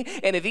saved me.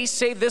 And if he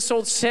saved this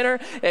old sinner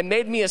and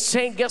made me a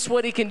saint, guess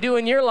what he can do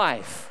in your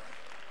life?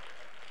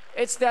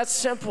 It's that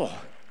simple.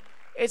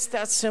 It's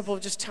that simple.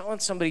 Just telling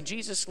somebody,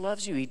 Jesus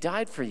loves you. He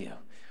died for you.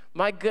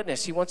 My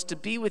goodness, he wants to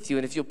be with you.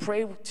 And if you'll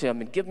pray to him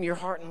and give him your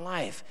heart and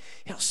life,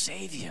 he'll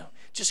save you.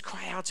 Just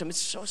cry out to him. It's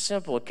so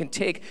simple. It can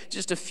take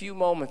just a few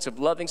moments of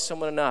loving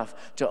someone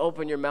enough to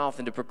open your mouth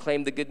and to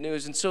proclaim the good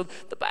news. And so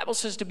the Bible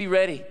says to be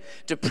ready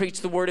to preach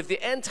the word. If the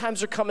end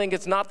times are coming,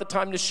 it's not the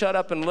time to shut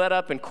up and let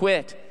up and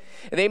quit.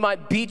 And they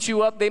might beat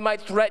you up. They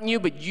might threaten you,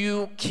 but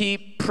you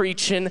keep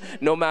preaching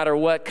no matter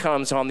what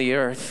comes on the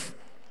earth.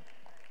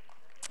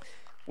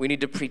 We need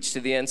to preach to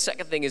the end.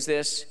 Second thing is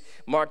this.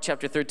 Mark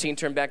chapter 13,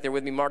 turn back there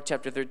with me. Mark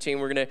chapter 13,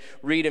 we're going to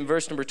read in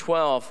verse number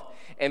 12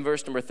 and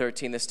verse number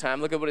 13 this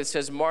time. Look at what it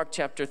says, Mark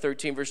chapter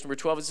 13, verse number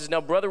 12. It says, now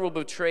brother will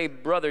betray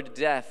brother to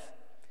death,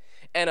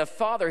 and a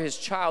father his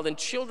child, and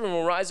children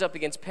will rise up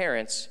against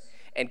parents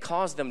and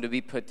cause them to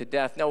be put to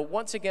death. Now,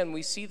 once again,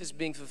 we see this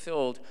being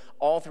fulfilled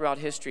all throughout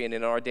history and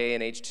in our day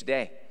and age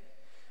today.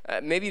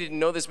 Maybe you didn't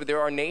know this, but there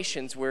are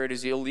nations where it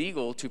is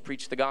illegal to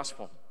preach the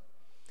gospel.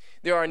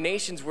 There are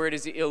nations where it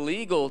is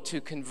illegal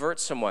to convert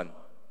someone.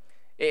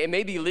 It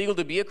may be illegal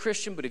to be a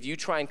Christian, but if you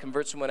try and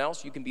convert someone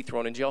else, you can be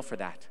thrown in jail for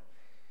that.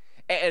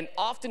 And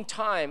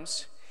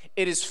oftentimes,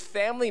 it is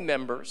family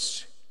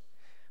members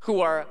who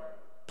are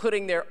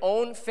putting their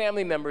own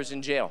family members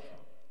in jail,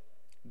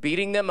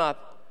 beating them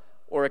up,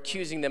 or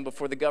accusing them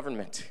before the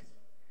government.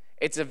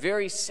 It's a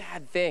very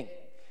sad thing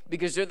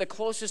because they're the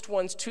closest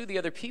ones to the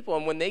other people.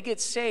 And when they get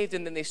saved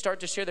and then they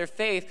start to share their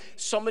faith,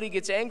 somebody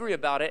gets angry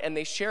about it and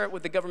they share it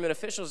with the government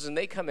officials and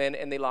they come in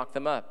and they lock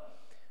them up,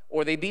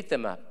 or they beat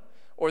them up,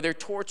 or they're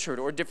tortured,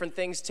 or different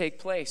things take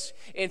place.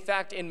 In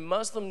fact, in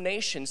Muslim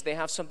nations, they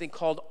have something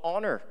called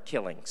honor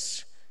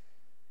killings.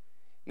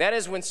 That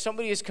is, when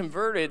somebody is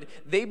converted,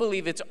 they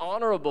believe it's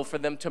honorable for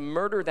them to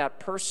murder that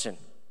person.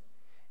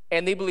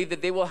 And they believe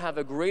that they will have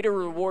a greater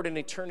reward in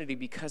eternity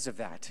because of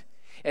that.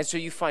 And so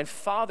you find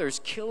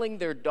fathers killing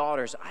their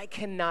daughters. I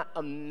cannot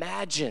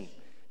imagine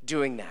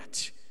doing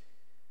that.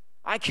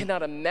 I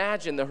cannot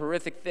imagine the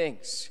horrific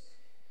things.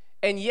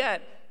 And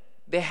yet,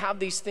 they have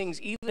these things,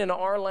 even in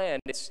our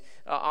land. It's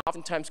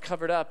oftentimes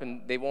covered up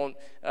and they won't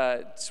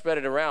spread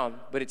it around,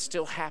 but it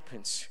still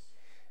happens.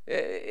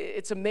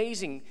 It's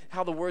amazing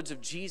how the words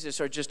of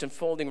Jesus are just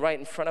unfolding right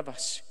in front of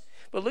us.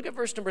 But look at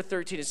verse number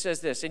 13. It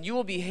says this, and you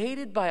will be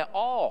hated by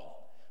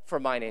all for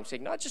my name's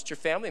sake, not just your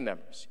family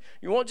members.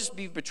 You won't just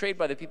be betrayed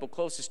by the people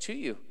closest to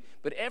you,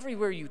 but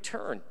everywhere you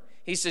turn.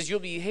 He says, you'll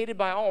be hated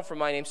by all for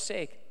my name's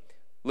sake.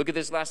 Look at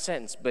this last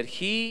sentence. But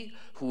he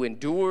who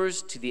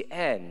endures to the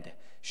end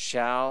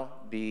shall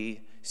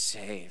be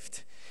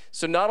saved.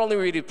 So not only are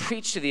we to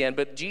preach to the end,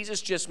 but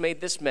Jesus just made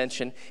this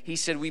mention. He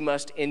said we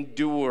must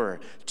endure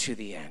to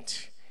the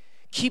end.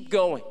 Keep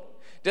going.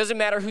 Doesn't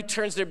matter who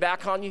turns their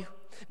back on you.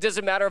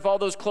 Doesn't matter if all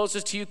those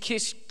closest to you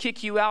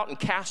kick you out and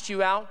cast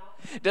you out.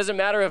 Doesn't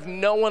matter if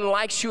no one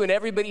likes you and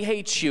everybody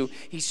hates you.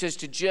 He says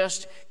to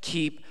just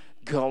keep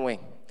going.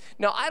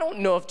 Now, I don't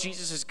know if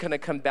Jesus is going to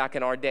come back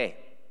in our day.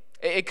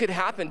 It could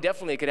happen.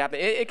 Definitely it could happen.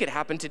 It could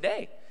happen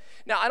today.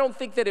 Now, I don't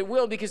think that it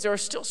will, because there are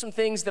still some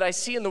things that I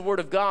see in the Word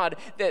of God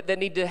that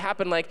need to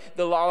happen, like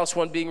the lawless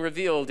one being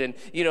revealed and,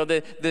 you know,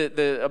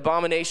 the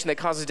abomination that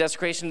causes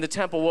desecration in the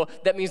temple. Well,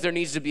 that means there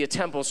needs to be a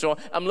temple. So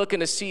I'm looking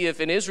to see if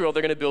in Israel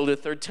they're going to build a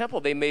third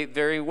temple. They may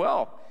very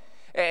well.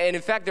 And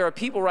in fact, there are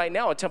people right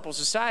now at Temple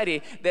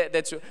Society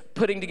that's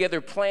putting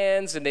together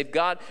plans, and they've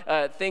got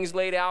things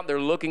laid out. They're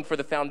looking for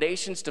the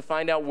foundations to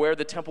find out where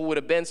the temple would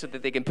have been so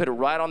that they can put it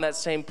right on that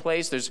same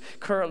place. There's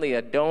currently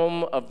a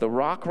dome of the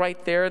rock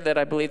right there that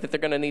I believe that they're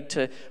going to need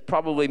to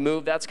probably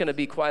move. That's going to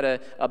be quite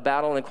a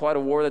battle and quite a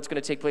war that's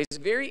going to take place. It's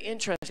very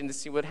interesting to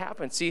see what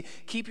happens. See,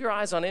 keep your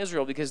eyes on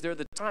Israel because they're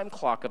the time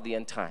clock of the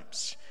end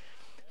times.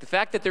 The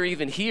fact that they're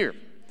even here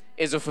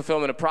is a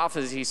fulfillment of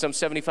prophecy some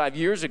 75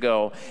 years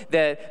ago,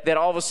 that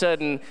all of a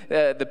sudden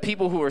the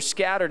people who were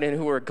scattered and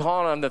who were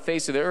gone on the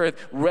face of the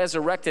earth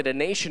resurrected a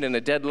nation in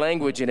a dead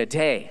language in a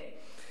day.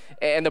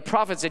 And the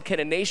prophet said, can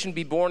a nation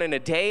be born in a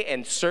day?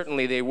 And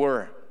certainly they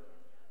were.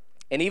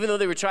 And even though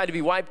they were trying to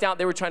be wiped out,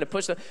 they were trying to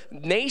push them.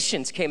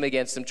 Nations came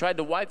against them, tried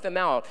to wipe them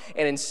out.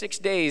 And in 6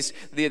 days,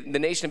 the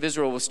nation of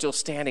Israel was still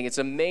standing. It's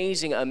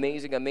amazing,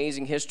 amazing,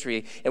 amazing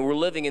history. And we're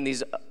living in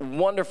these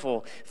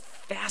wonderful,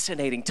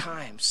 fascinating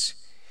times.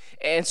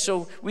 And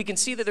so we can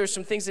see that there's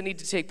some things that need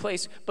to take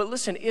place. But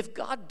listen, if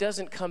God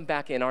doesn't come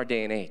back in our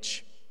day and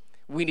age,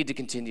 we need to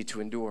continue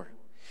to endure.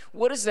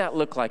 What does that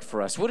look like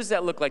for us? What does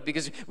that look like?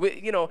 Because,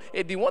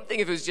 it'd be one thing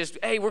if it was just,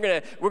 hey, we're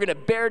gonna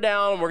bear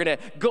down, we're gonna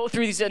go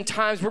through these end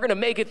times, we're gonna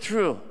make it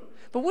through.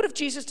 But what if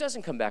Jesus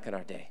doesn't come back in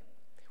our day?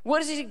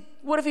 What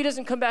if he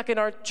doesn't come back in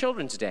our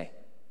children's day?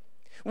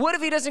 What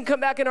if he doesn't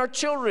come back in our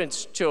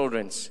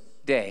children's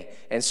day?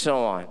 And so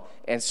on,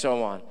 and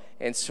so on,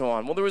 and so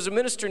on. Well, there was a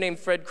minister named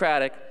Fred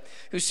Craddock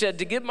who said,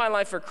 to give my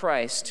life for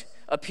Christ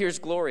appears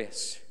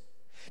glorious.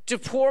 To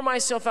pour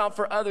myself out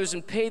for others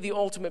and pay the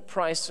ultimate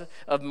price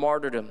of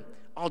martyrdom.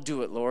 I'll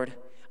do it, Lord.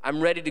 I'm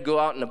ready to go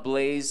out in a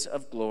blaze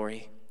of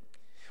glory.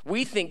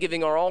 We think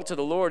giving our all to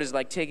the Lord is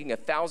like taking a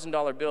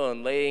 $1,000 bill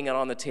and laying it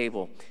on the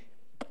table.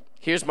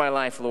 Here's my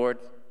life, Lord.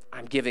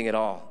 I'm giving it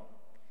all.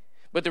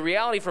 But the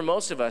reality for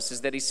most of us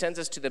is that he sends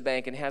us to the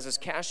bank and has us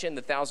cash in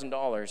the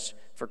 $1,000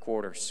 for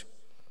quarters.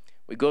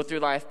 We go through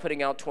life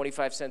putting out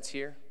 25 cents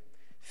here,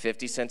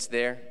 50 cents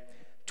there,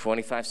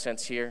 25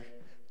 cents here,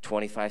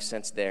 25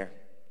 cents there.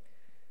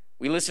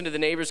 We listen to the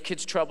neighbor's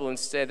kid's trouble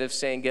instead of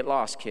saying, get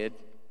lost, kid.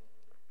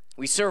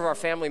 We serve our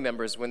family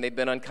members when they've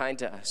been unkind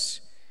to us.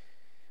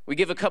 We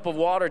give a cup of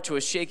water to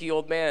a shaky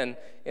old man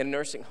in a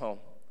nursing home.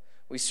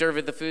 We serve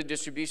at the food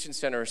distribution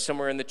center or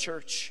somewhere in the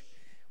church.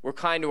 We're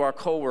kind to our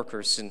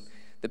coworkers and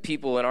the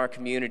people in our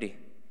community.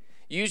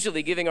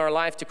 Usually giving our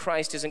life to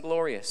Christ isn't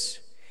glorious.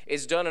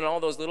 It's done in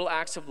all those little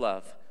acts of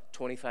love,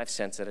 25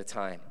 cents at a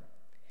time.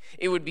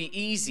 It would be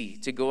easy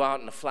to go out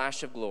in a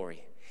flash of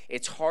glory.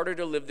 It's harder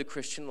to live the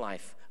Christian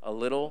life a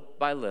little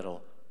by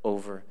little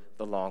over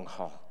the long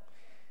haul.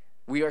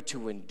 We are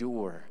to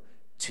endure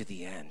to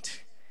the end.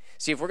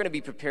 See, if we're going to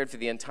be prepared for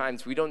the end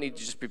times, we don't need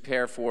to just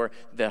prepare for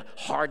the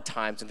hard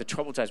times and the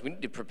troubled times. We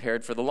need to be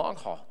prepared for the long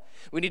haul.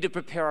 We need to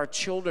prepare our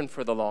children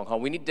for the long haul.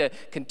 We need to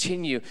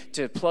continue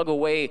to plug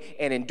away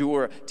and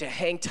endure, to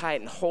hang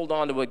tight and hold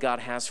on to what God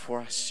has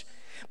for us.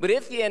 But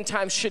if the end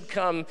times should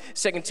come,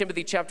 2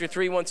 Timothy chapter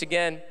 3, once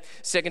again,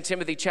 2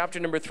 Timothy chapter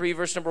number 3,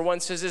 verse number 1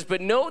 says this, but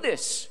know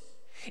this,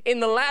 in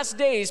the last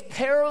days,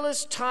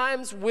 perilous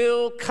times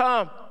will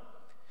come.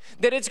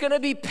 That it's going to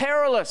be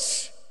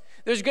perilous.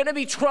 There's going to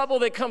be trouble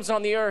that comes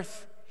on the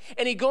earth.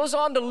 And he goes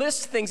on to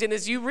list things. And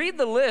as you read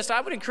the list, I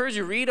would encourage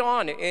you to read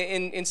on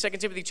in 2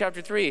 Timothy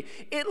chapter 3.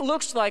 It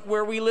looks like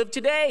where we live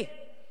today.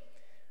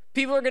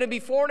 People are going to be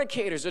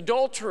fornicators,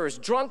 adulterers,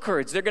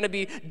 drunkards. They're going to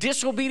be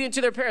disobedient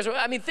to their parents.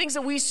 I mean, things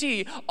that we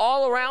see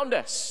all around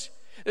us.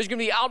 There's going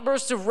to be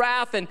outbursts of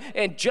wrath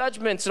and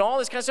judgments and all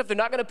this kind of stuff. They're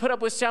not going to put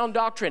up with sound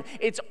doctrine.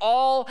 It's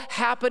all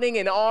happening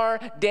in our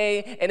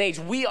day and age.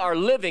 We are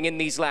living in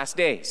these last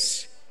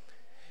days.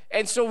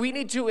 And so we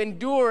need to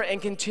endure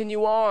and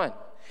continue on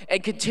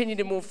and continue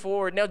to move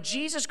forward. Now,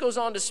 Jesus goes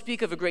on to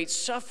speak of a great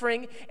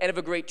suffering and of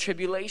a great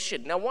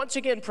tribulation. Now, once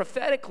again,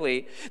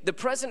 prophetically, the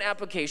present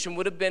application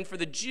would have been for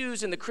the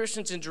Jews and the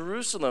Christians in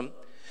Jerusalem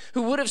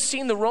who would have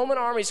seen the Roman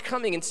armies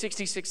coming in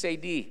 66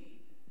 AD.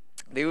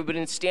 They would have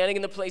been standing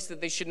in the place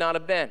that they should not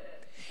have been.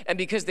 And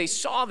because they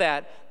saw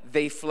that,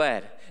 they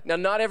fled. Now,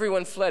 not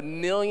everyone fled.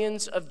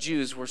 Millions of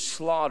Jews were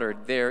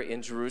slaughtered there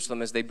in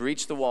Jerusalem as they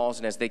breached the walls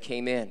and as they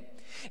came in.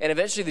 And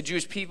eventually the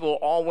Jewish people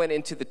all went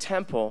into the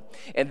temple,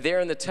 and there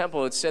in the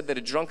temple it said that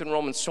a drunken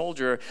Roman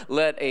soldier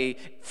let a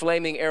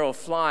flaming arrow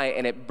fly,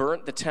 and it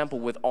burnt the temple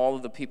with all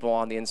of the people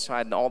on the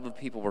inside, and all the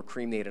people were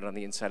cremated on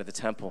the inside of the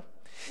temple.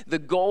 The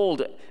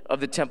gold of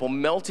the temple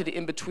melted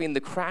in between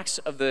the cracks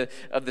of the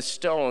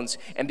stones,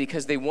 and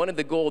because they wanted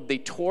the gold, they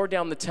tore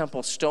down the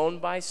temple stone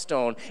by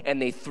stone,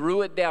 and they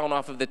threw it down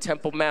off of the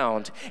temple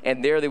mound,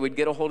 and there they would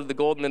get a hold of the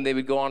gold, and then they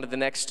would go on to the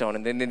next stone,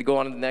 and then they'd go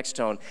on to the next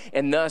stone.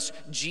 And thus,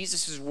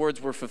 Jesus'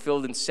 words were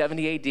fulfilled in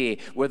 70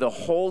 AD, where the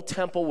whole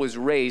temple was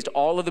razed,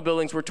 all of the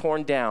buildings were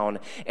torn down,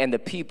 and the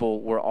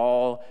people were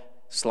all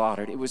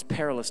slaughtered. It was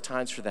perilous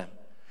times for them.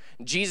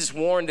 Jesus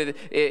warned that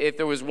if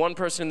there was one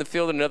person in the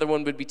field, another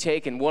one would be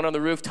taken, one on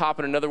the rooftop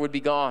and another would be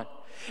gone.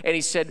 And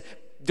he said,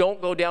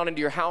 don't go down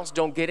into your house,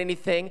 don't get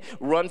anything,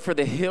 run for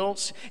the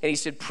hills. And he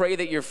said, pray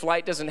that your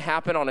flight doesn't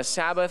happen on a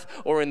Sabbath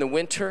or in the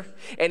winter.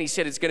 And he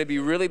said, it's going to be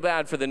really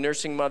bad for the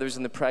nursing mothers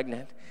and the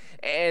pregnant.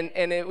 And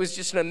it was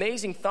just an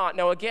amazing thought.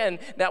 Now, again,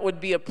 that would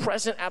be a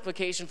present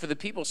application for the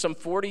people some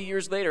 40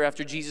 years later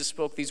after Jesus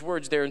spoke these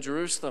words there in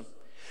Jerusalem.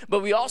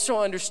 But we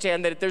also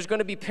understand that there's going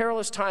to be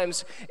perilous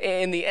times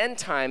in the end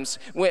times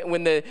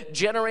when the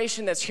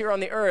generation that's here on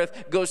the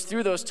earth goes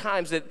through those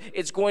times, that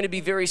it's going to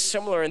be very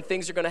similar and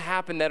things are going to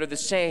happen that are the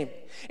same.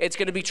 It's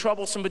going to be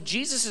troublesome, but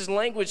Jesus'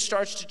 language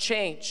starts to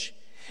change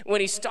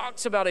when he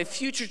talks about a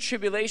future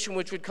tribulation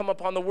which would come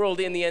upon the world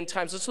in the end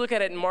times. Let's look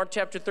at it in Mark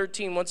chapter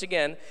 13 once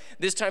again,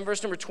 this time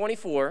verse number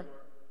 24.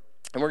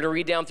 And we're going to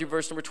read down through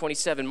verse number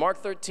 27. Mark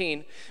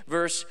 13,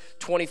 verse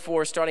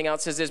 24, starting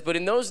out says this, but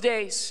in those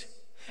days,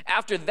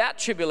 after that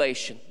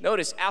tribulation,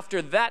 notice,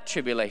 after that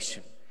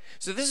tribulation.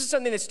 So this is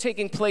something that's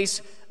taking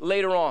place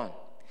later on.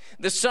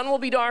 The sun will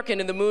be darkened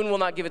and the moon will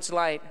not give its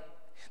light.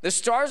 The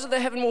stars of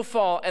the heaven will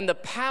fall and the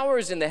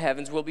powers in the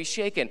heavens will be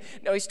shaken.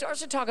 Now he starts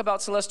to talk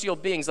about celestial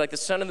beings like the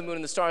sun and the moon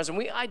and the stars, and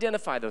we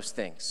identify those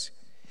things.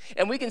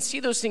 And we can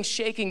see those things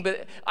shaking,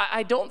 but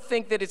I don't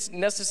think that it's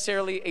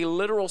necessarily a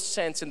literal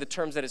sense in the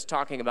terms that it's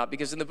talking about,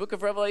 because in the book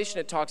of Revelation,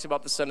 it talks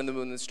about the sun and the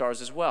moon and the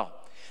stars as well,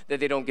 that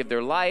they don't give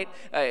their light.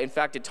 In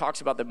fact, it talks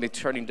about them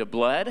turning to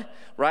blood,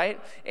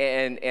 right?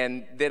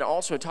 And then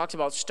also it talks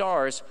about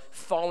stars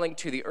falling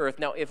to the earth.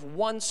 Now, if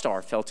one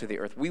star fell to the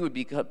earth, we would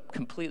be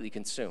completely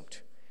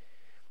consumed,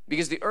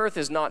 because the earth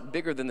is not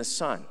bigger than the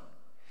sun.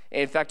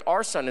 And in fact,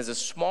 our sun is a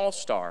small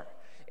star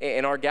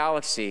in our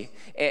galaxy,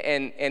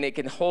 and it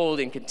can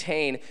hold and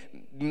contain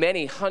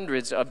many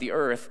hundreds of the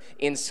earth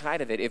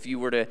inside of it if you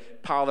were to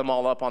pile them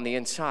all up on the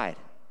inside.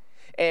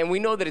 And we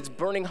know that it's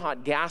burning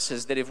hot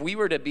gases, that if we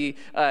were to be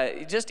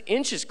just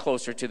inches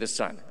closer to the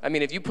sun, I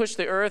mean, if you push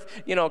the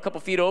earth, a couple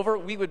feet over,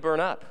 we would burn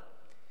up.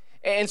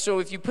 And so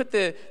if you put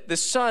the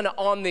sun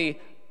on the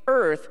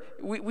earth,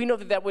 we know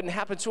that wouldn't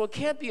happen. So it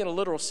can't be in a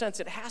literal sense.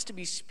 It has to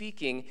be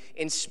speaking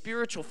in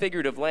spiritual,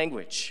 figurative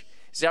language.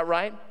 Is that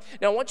right?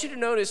 Now, I want you to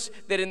notice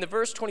that in the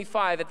verse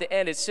 25 at the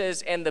end, it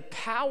says, and the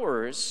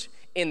powers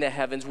in the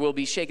heavens will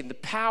be shaken. The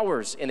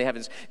powers in the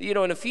heavens.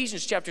 In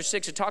Ephesians chapter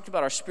 6, it talked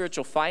about our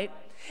spiritual fight,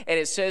 and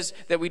it says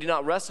that we do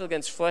not wrestle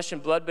against flesh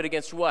and blood, but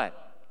against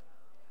what?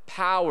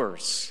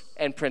 Powers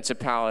and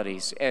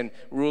principalities and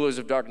rulers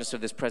of darkness of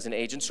this present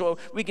age. And so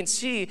we can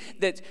see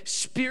that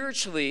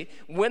spiritually,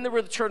 when the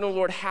return of the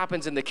Lord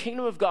happens and the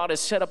kingdom of God is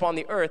set up on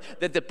the earth,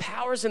 that the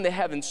powers in the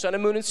heavens, sun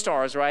and moon and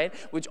stars, right,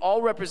 which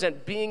all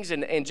represent beings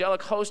and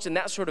angelic hosts and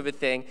that sort of a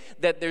thing,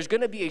 that there's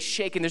going to be a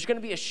shaking, there's going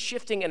to be a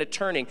shifting and a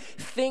turning.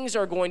 Things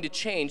are going to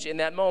change in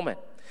that moment.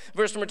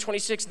 Verse number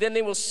 26, then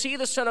they will see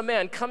the Son of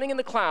Man coming in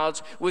the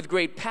clouds with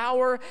great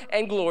power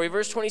and glory.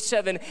 Verse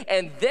 27,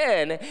 and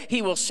then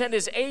he will send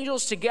his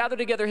angels to gather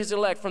together his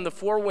elect from the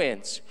four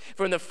winds,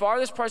 from the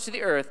farthest parts of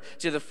the earth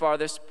to the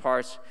farthest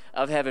parts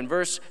of heaven.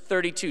 Verse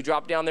 32,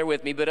 drop down there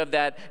with me, but of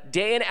that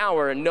day and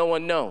hour no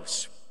one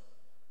knows,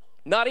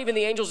 not even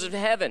the angels of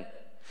heaven,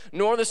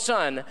 nor the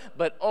Son,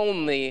 but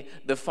only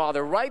the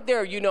Father. Right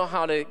there, you know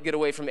how to get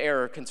away from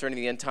error concerning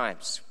the end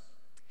times.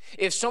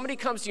 If somebody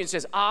comes to you and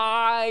says,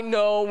 I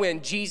know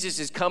when Jesus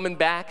is coming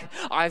back,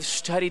 I've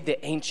studied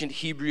the ancient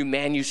Hebrew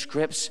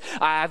manuscripts,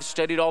 I've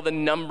studied all the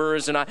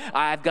numbers, and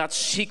I've got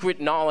secret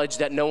knowledge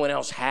that no one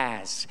else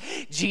has.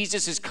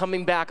 Jesus is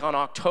coming back on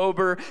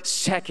October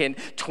 2nd,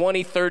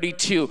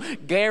 2032.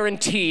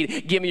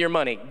 Guaranteed, give me your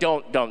money.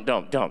 Don't.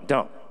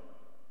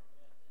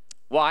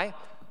 Why?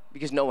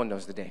 Because no one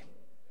knows the day.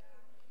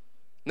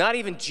 Not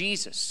even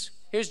Jesus.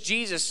 Here's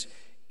Jesus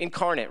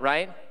incarnate,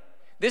 right?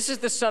 This is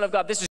the Son of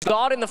God. This is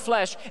God in the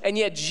flesh, and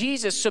yet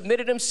Jesus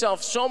submitted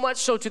himself so much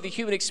so to the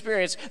human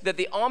experience that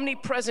the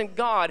omnipresent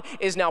God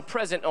is now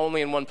present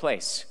only in one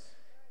place,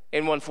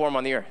 in one form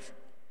on the earth.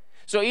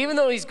 So even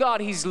though he's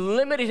God, he's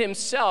limited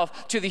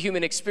himself to the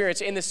human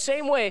experience. In the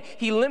same way,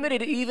 he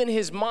limited even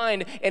his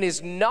mind and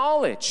his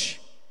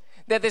knowledge,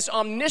 that this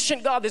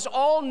omniscient God, this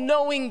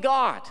all-knowing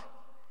God,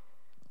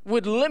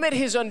 would limit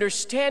his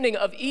understanding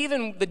of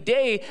even the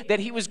day that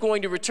he was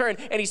going to return.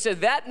 And he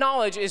said that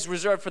knowledge is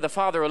reserved for the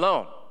Father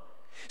alone.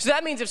 So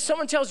that means if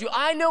someone tells you,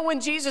 I know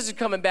when Jesus is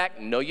coming back,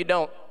 no, you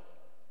don't.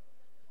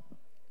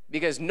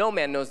 Because no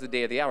man knows the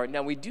day or the hour.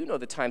 Now, we do know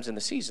the times and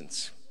the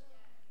seasons,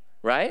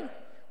 right?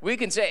 We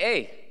can say,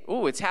 hey,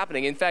 it's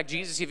happening. In fact,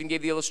 Jesus even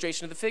gave the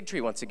illustration of the fig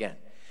tree once again.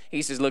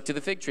 He says, look to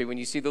the fig tree. When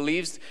you see the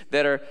leaves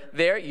that are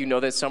there, you know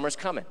that summer's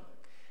coming.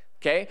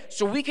 Okay?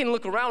 So we can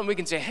look around and we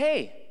can say,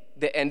 hey,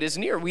 the end is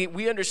near.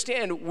 We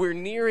understand we're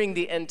nearing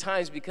the end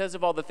times because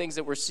of all the things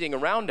that we're seeing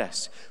around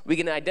us. We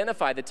can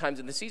identify the times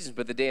and the seasons,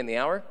 but the day and the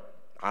hour,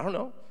 I don't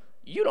know.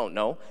 You don't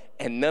know.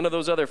 And none of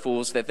those other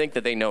fools that think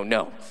that they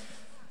know.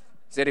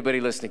 Is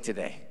anybody listening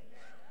today?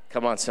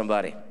 Come on,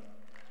 somebody.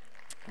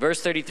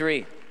 Verse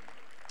 33.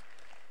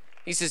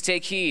 He says,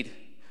 take heed,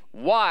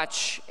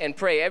 watch and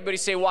pray. Everybody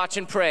say watch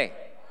and pray.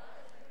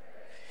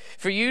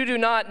 For you do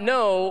not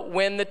know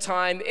when the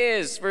time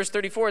is. Verse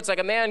 34, it's like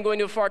a man going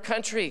to a far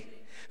country,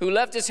 who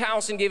left his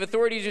house and gave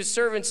authority to his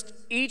servants,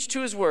 each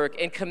to his work,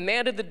 and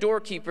commanded the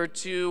doorkeeper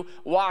to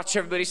watch.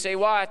 Everybody say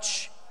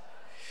watch.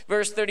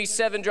 Verse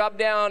 37, drop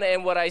down,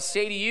 and what I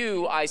say to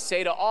you, I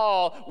say to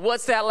all.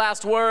 What's that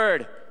last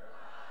word?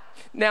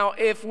 Now,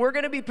 if we're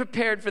going to be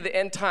prepared for the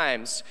end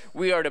times,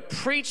 we are to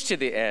preach to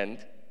the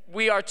end.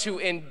 We are to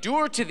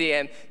endure to the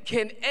end.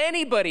 Can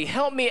anybody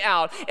help me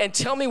out and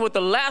tell me what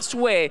the last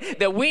way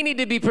that we need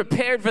to be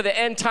prepared for the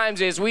end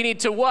times is? We need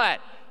to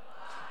what?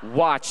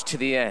 Watch to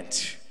the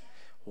end.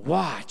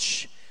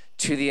 Watch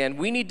to the end.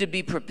 We need to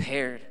be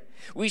prepared.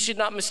 We should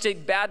not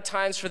mistake bad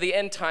times for the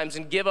end times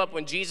and give up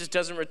when Jesus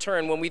doesn't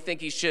return when we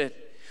think he should.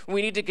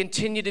 We need to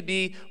continue to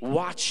be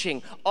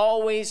watching,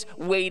 always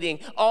waiting,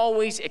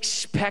 always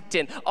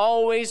expectant,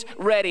 always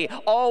ready,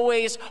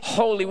 always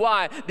holy.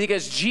 Why?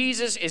 Because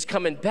Jesus is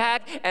coming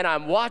back, and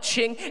I'm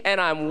watching and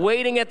I'm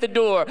waiting at the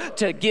door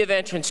to give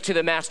entrance to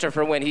the Master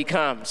for when he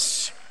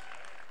comes.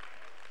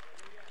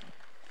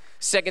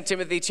 2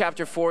 Timothy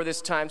chapter 4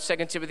 this time. 2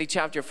 Timothy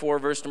chapter 4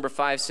 verse number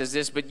 5 says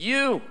this, but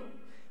you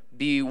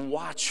be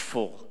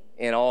watchful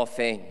in all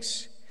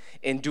things.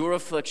 Endure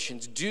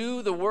afflictions.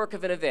 Do the work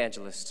of an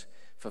evangelist.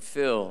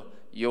 Fulfill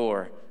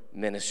your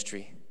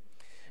ministry.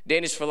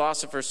 Danish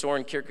philosopher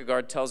Søren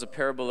Kierkegaard tells a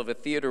parable of a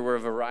theater where a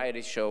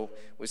variety show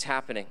was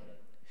happening.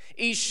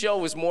 Each show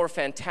was more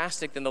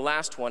fantastic than the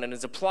last one and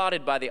is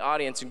applauded by the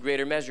audience in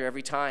greater measure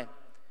every time.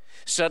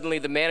 Suddenly,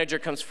 the manager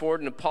comes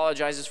forward and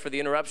apologizes for the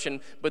interruption,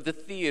 but the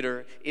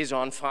theater is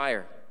on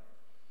fire.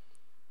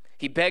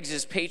 He begs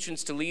his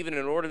patrons to leave in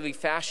an orderly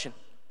fashion.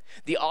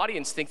 The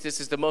audience thinks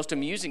this is the most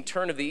amusing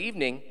turn of the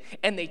evening,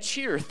 and they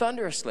cheer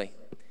thunderously.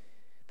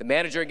 The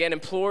manager again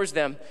implores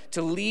them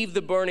to leave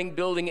the burning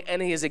building,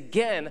 and he is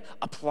again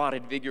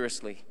applauded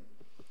vigorously.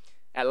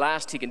 At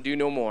last, he can do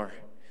no more.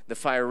 The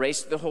fire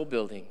raced the whole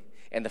building,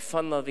 and the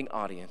fun-loving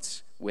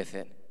audience with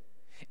it.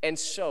 And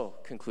so,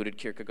 concluded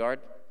Kierkegaard,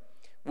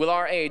 will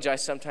our age, I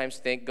sometimes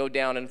think, go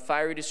down in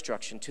fiery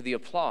destruction to the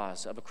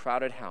applause of a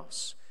crowded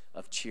house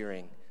of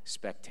cheering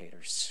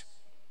spectators.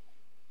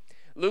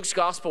 Luke's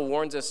gospel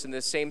warns us in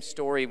the same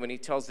story when he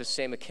tells the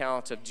same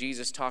account of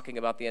Jesus talking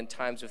about the end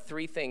times of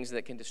three things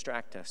that can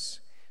distract us.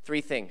 Three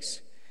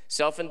things: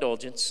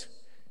 self-indulgence,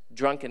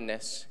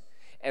 drunkenness,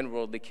 and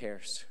worldly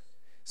cares.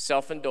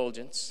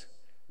 Self-indulgence,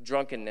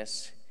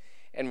 drunkenness,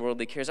 and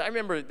worldly cares. I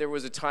remember there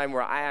was a time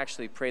where I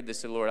actually prayed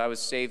this to the Lord. I was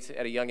saved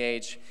at a young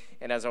age,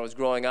 and as I was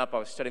growing up, I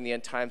was studying the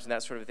end times and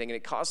that sort of thing, and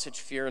it caused such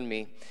fear in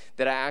me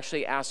that I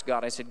actually asked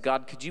God, I said,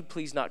 God, could you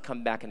please not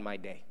come back in my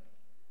day?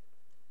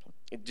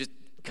 Just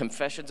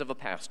confessions of a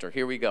pastor.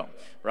 Here we go,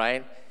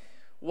 right?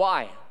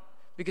 Why?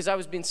 Because I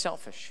was being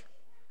selfish.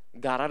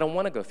 God, I don't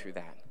want to go through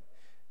that.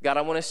 God,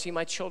 I want to see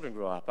my children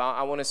grow up.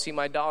 I want to see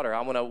my daughter.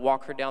 I want to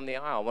walk her down the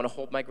aisle. I want to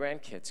hold my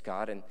grandkids,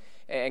 God.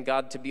 And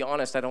God, to be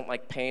honest, I don't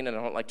like pain, and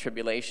I don't like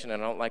tribulation,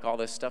 and I don't like all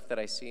this stuff that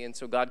I see. And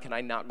so, God, can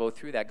I not go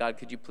through that? God,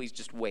 could you please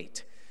just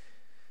wait?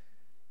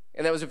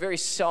 And that was a very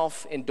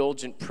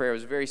self-indulgent prayer. It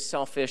was a very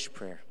selfish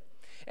prayer.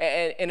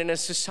 And in a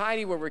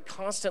society where we're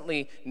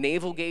constantly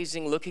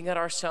navel-gazing, looking at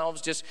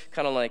ourselves, just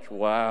kind of like,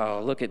 wow,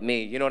 look at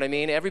me. You know what I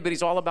mean?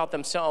 Everybody's all about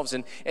themselves,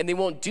 and they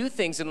won't do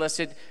things unless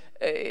it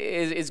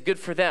is good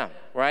for them,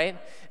 right?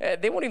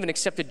 They won't even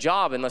accept a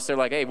job unless they're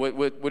like, hey,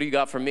 what do you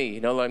got for me?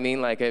 You know what I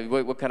mean? Like,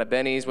 what kind of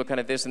bennies, what kind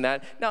of this and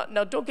that?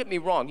 Now, don't get me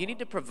wrong. You need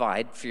to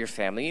provide for your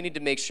family. You need to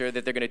make sure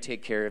that they're going to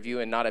take care of you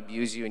and not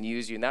abuse you and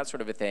use you and that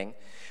sort of a thing.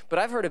 But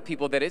I've heard of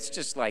people that it's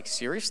just like,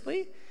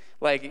 seriously?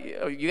 Like,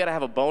 you got to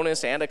have a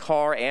bonus and a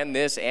car and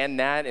this and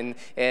that,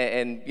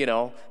 and you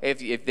know,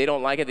 if they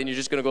don't like it, then you're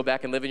just going to go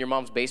back and live in your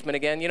mom's basement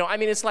again. You know, I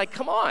mean, it's like,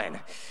 come on.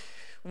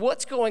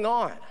 What's going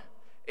on?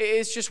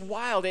 It's just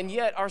wild, and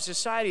yet our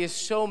society is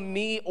so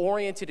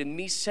me-oriented and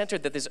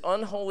me-centered that this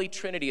unholy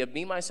trinity of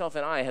me, myself,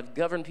 and I have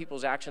governed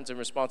people's actions and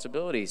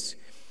responsibilities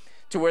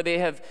to where they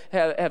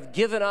have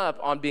given up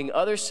on being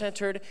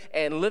other-centered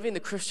and living the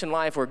Christian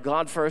life where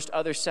God first,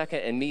 others second,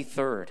 and me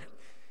third.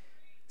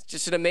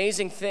 Just an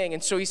amazing thing.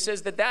 And so he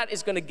says that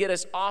is going to get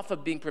us off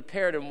of being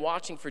prepared and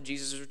watching for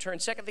Jesus' return.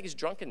 Second thing is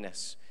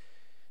drunkenness.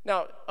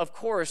 Now, of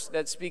course,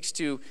 that speaks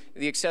to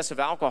the excess of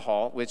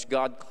alcohol, which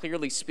God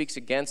clearly speaks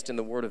against in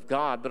the Word of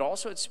God, but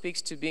also it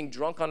speaks to being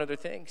drunk on other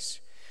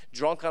things.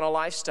 Drunk on a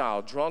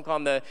lifestyle, drunk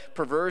on the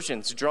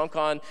perversions, drunk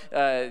on,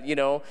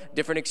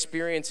 different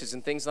experiences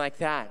and things like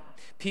that.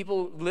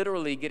 People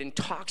literally get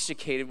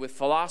intoxicated with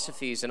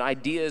philosophies and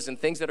ideas and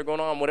things that are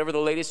going on, whatever the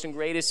latest and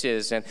greatest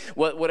is, and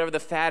whatever the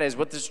fad is,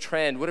 what this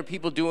trend, what are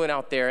people doing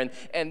out there,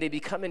 and they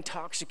become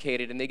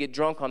intoxicated and they get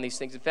drunk on these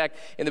things. In fact,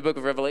 in the book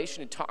of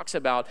Revelation, it talks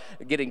about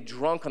getting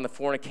drunk on the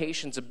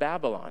fornications of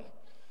Babylon.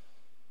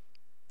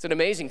 It's an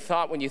amazing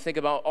thought when you think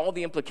about all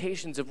the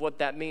implications of what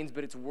that means,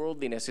 but it's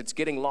worldliness. It's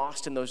getting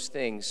lost in those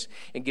things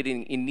and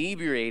getting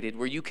inebriated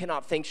where you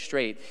cannot think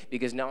straight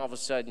because now all of a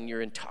sudden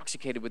you're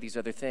intoxicated with these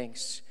other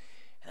things.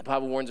 And the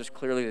Bible warns us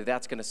clearly that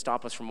that's going to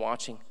stop us from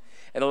watching.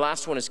 And the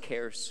last one is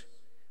cares,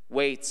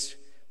 weights,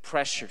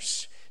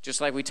 pressures. Just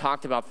like we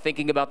talked about,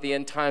 thinking about the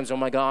end times. Oh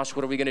my gosh,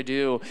 what are we going to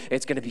do?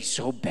 It's going to be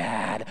so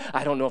bad.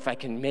 I don't know if I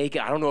can make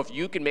it. I don't know if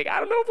you can make it. I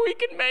don't know if we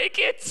can make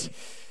it.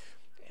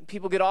 And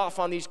people get off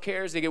on these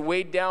cares. They get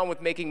weighed down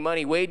with making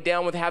money, weighed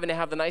down with having to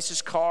have the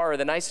nicest car or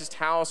the nicest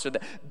house or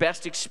the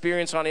best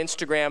experience on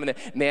Instagram. And then,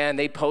 man,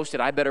 they posted,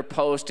 I better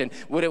post. And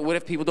what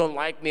if people don't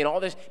like me and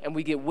all this? And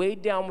we get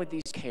weighed down with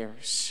these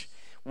cares,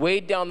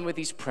 weighed down with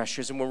these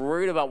pressures, and we're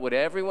worried about what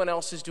everyone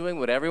else is doing,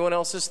 what everyone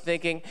else is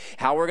thinking,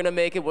 how we're going to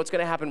make it, what's going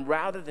to happen,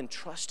 rather than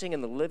trusting in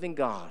the living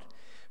God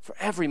for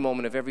every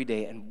moment of every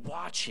day and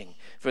watching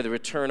for the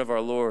return of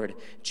our Lord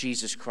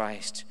Jesus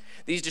Christ.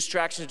 These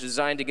distractions are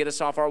designed to get us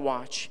off our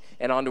watch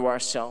and onto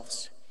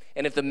ourselves.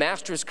 And if the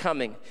Master is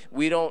coming,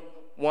 we don't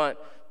want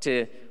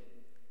to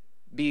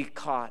be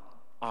caught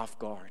off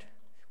guard.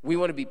 We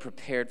want to be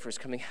prepared for his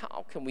coming.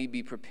 How can we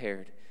be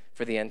prepared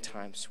for the end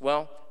times?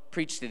 Well,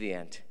 preach to the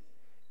end.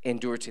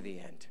 Endure to the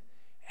end,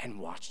 and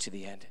watch to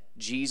the end.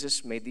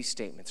 Jesus made these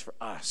statements for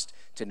us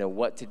to know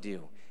what to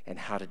do and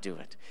how to do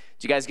it.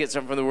 Did you guys get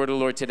something from the word of the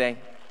Lord today?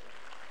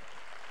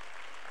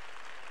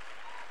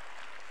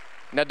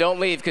 Now, don't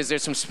leave, because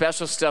there's some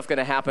special stuff going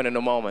to happen in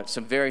a moment,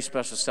 some very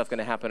special stuff going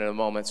to happen in a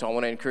moment. So I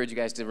want to encourage you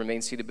guys to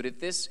remain seated. But if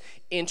this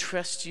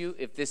interests you,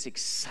 if this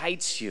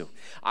excites you,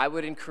 I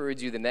would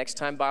encourage you the next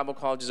time Bible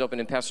College is open.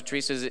 And Pastor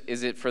Teresa,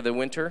 is it for the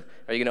winter?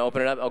 Are you going to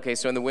open it up? Okay,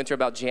 so in the winter,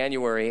 about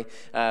January,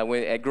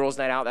 at Girls'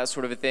 Night Out, that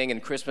sort of a thing,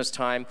 and Christmas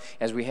time,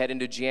 as we head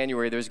into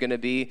January, there's going to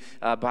be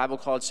Bible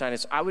College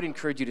sign-ups. I would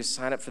encourage you to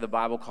sign up for the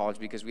Bible College,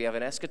 because we have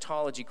an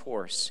eschatology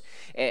course.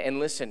 And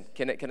listen,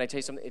 can I tell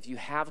you something? If you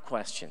have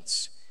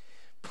questions,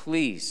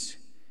 please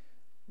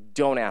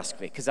don't ask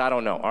me, because I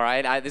don't know, all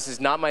right? This is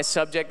not my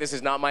subject. This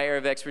is not my area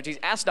of expertise.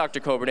 Ask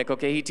Dr. Kobernick,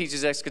 okay? He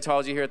teaches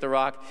eschatology here at the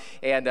Rock,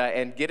 and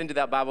get into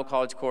that Bible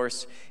College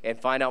course and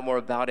find out more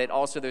about it.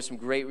 Also, there's some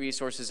great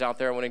resources out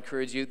there. I want to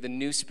encourage you. The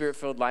New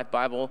Spirit-Filled Life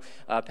Bible,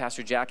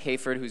 Pastor Jack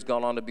Hayford, who's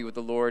gone on to be with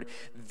the Lord,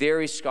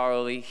 very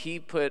scholarly. He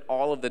put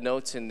all of the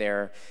notes in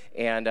there,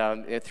 and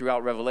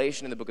throughout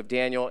Revelation, in the book of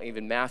Daniel,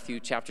 even Matthew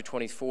chapter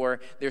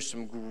 24, there's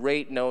some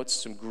great notes,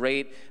 some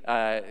great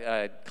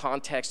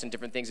context and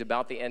different things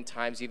about the end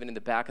times. Even in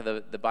the back of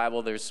the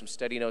Bible, there's some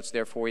study notes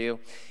there for you.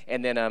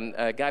 And then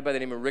a guy by the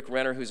name of Rick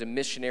Renner, who's a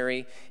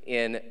missionary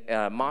in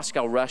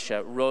Moscow,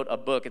 Russia, wrote a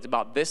book. It's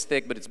about this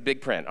thick, but it's big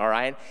print, all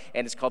right?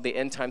 And it's called the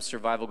End Time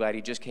Survival Guide.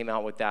 He just came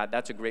out with that.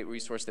 That's a great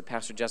resource that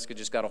Pastor Jessica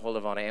just got a hold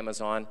of on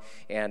Amazon.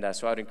 And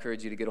so I would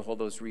encourage you to get a hold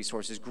of those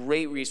resources.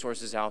 Great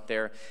resources out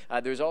there.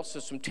 There's also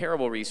some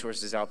terrible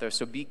resources out there.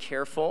 So be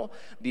careful,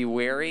 be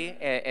wary,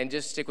 and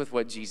just stick with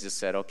what Jesus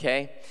said,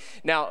 okay?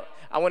 Now,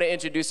 I want to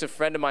introduce a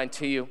friend of mine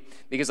to you,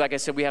 because like I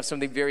said, we have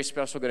something very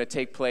special going to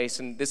take place,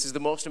 and this is the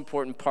most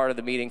important part of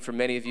the meeting for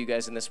many of you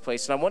guys in this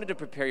place. And I wanted to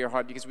prepare your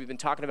heart, because we've been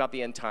talking about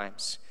the end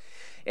times.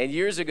 And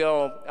years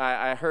ago,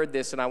 I heard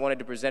this, and I wanted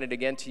to present it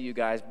again to you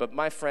guys. But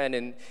my friend,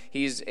 and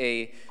he's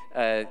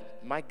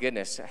my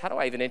goodness, how do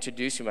I even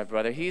introduce you, my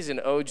brother? He's an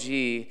OG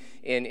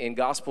in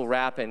gospel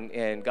rap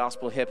and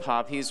gospel hip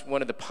hop. He's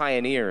one of the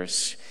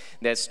pioneers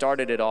that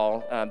started it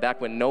all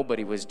back when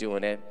nobody was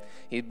doing it.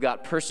 He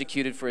got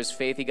persecuted for his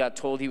faith. He got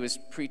told he was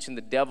preaching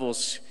the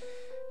devil's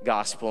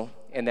gospel,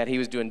 and that he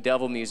was doing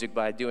devil music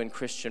by doing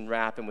Christian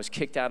rap, and was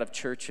kicked out of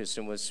churches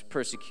and was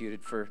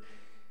persecuted for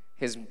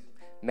his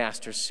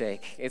master's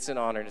sake. It's an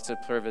honor. It's a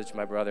privilege,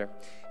 my brother.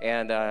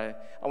 And I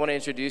want to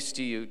introduce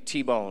to you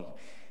T-Bone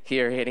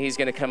here, and he's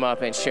going to come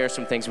up and share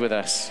some things with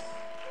us.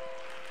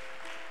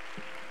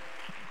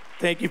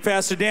 Thank you,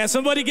 Pastor Dan.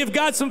 Somebody give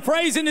God some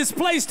praise in this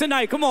place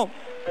tonight. Come on.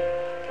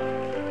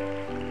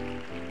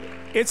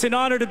 It's an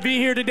honor to be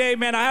here today,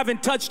 man. I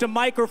haven't touched a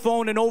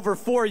microphone in over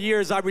 4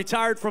 years. I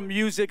retired from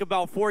music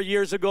about 4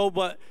 years ago,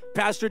 but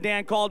Pastor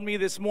Dan called me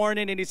this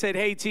morning and he said,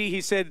 hey, T,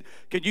 he said,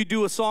 could you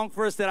do a song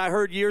for us that I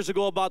heard years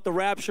ago about the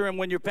rapture? And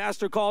when your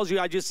pastor calls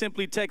you, I just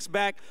simply text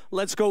back,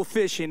 let's go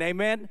fishing,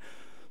 amen?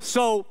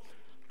 So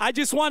I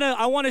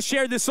want to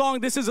share this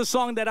song. This is a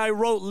song that I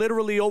wrote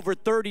literally over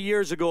 30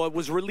 years ago. It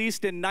was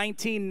released in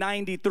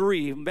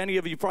 1993. Many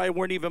of you probably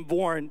weren't even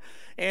born.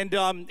 And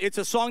it's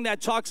a song that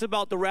talks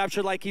about the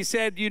rapture. Like he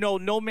said, you know,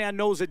 no man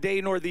knows the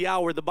day nor the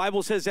hour. The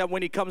Bible says that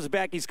when he comes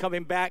back, he's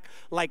coming back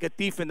like a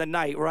thief in the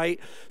night, right?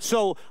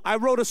 So I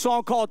wrote a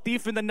song called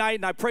Thief in the Night,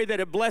 and I pray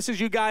that it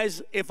blesses you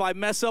guys. If I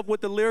mess up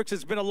with the lyrics,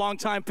 it's been a long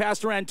time.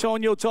 Pastor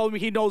Antonio told me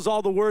he knows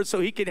all the words, so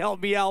he can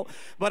help me out.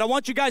 But I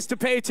want you guys to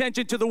pay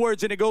attention to the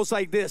words, and it goes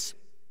like this.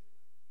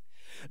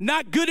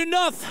 Not good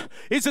enough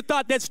is a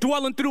thought that's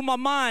dwelling through my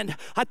mind.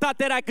 I thought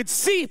that I could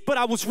see, but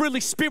I was really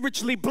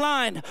spiritually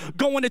blind.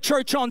 Going to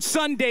church on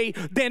Sunday,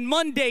 then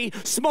Monday,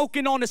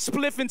 smoking on a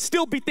spliff, and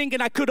still be thinking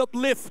I could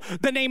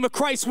uplift the name of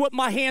Christ with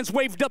my hands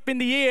waved up in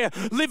the air.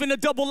 Living a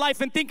double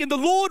life and thinking the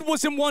Lord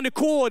was in one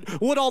accord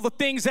with all the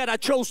things that I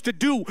chose to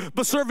do.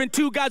 But serving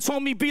two gods,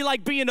 homie, be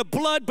like being a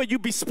blood, but you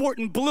be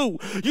sporting blue.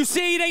 You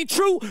say it ain't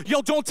true?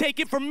 Yo, don't take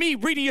it from me.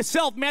 Read it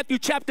yourself, Matthew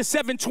chapter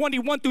 7,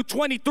 21 through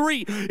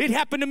 23. It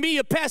happened to me,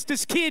 a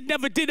pastor's kid,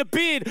 never did a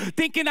bid,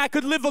 thinking I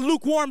could live a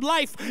lukewarm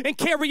life and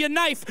carry a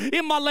knife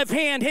in my left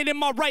hand, and in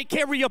my right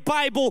carry a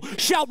Bible,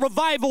 shout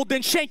revival,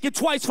 then shank it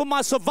twice for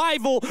my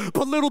survival.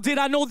 But little did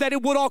I know that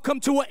it would all come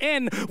to an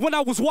end when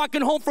I was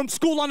walking home from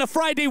school on a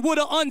Friday with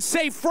an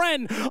unsafe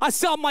friend. I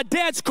saw my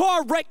dad's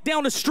car wrecked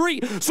down the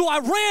street, so I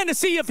ran to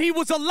see if he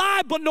was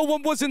alive, but no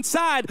one was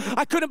inside.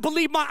 I couldn't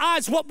believe my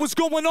eyes, what was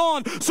going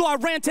on, so I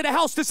ran to the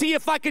house to see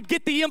if I could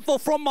get the info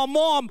from my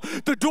mom.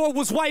 The door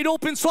was wide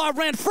open, so I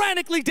ran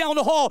frantically down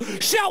the hall,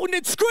 shouting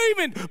and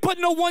screaming, but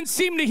no one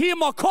seemed to hear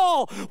my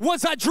call.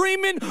 Was I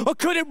dreaming, or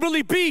could it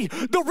really be?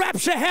 The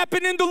rapture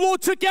happened and the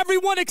Lord took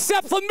everyone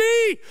except for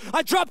me.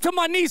 I dropped to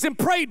my knees and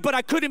prayed, but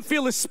I couldn't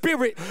feel his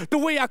spirit the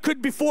way I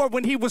could before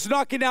when he was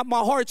knocking at my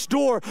heart's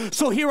door.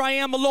 So here I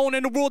am alone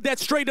in a world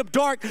that's straight up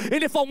dark,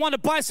 and if I want to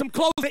buy some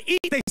clothes to eat,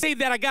 they say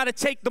that I gotta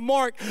take the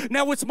mark.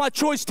 Now it's my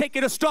choice, take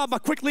it or starve. I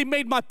quickly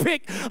made my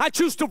pick. I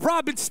choose to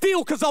rob and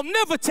steal, cause I'll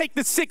never take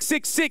the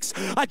 666.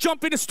 I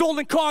jump in a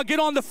stolen car, get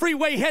on the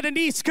freeway heading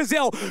east, cause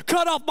they'll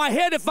cut off my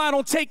head if I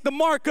don't take the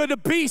mark of the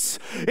beast.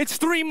 It's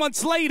 3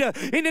 months later,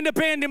 in an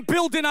abandoned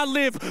building I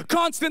live,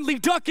 constantly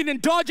ducking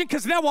and dodging,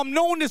 cause now I'm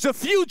known as a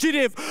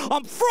fugitive.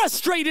 I'm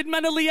frustrated,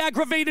 mentally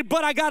aggravated,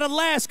 but I gotta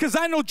last, cause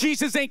I know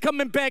Jesus ain't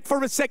coming back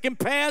for a second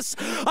pass.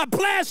 I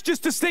blast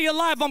just to stay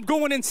alive, I'm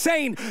going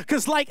insane,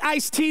 cause like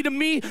Ice-T to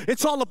me,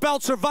 it's all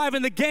about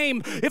surviving the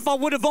game. If I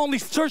would have only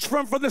searched for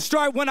him from the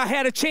start when I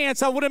had a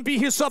chance, I wouldn't be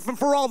here suffering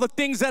for all the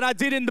things that I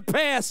did in the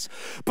past.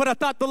 But I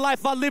thought the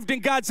life I lived in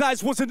God's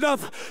eyes was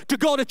enough to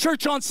go to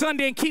church on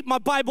Sunday and keep my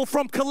Bible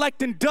from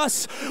collecting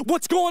dust.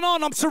 What's going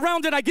on? I'm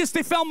surrounded. I guess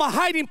they found my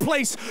hiding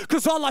place,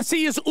 cause all I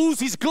see is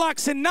Uzis,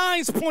 Glocks, and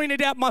 9s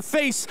pointed at my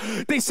face.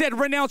 They said,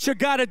 renounce, you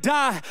gotta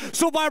die.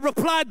 So I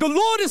replied, the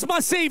Lord is my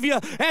savior.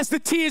 As the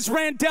tears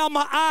ran down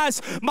my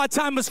eyes, my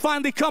time has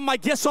finally come. I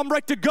guess I'm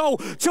ready to go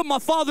to my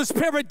Father's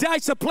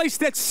paradise, a place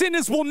that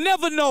sinners will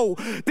never know.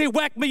 They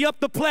whacked me up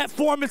the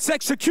platform, it's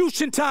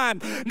execution time.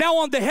 Now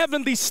on the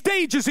heavenly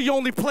stage is the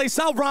only place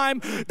I'll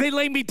rhyme. They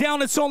lay me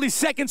down, it's only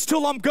seconds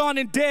till I'm gone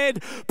and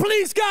dead.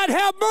 Please God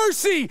have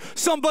mercy,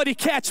 somebody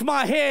catch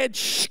my head.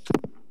 Shh.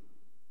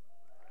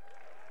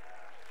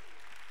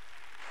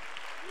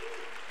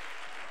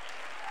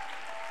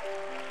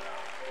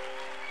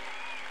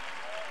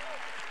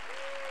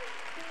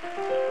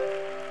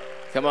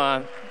 Come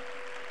on.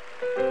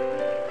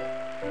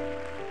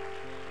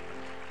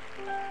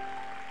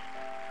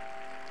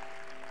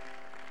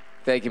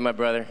 Thank you, my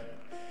brother.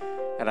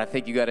 And I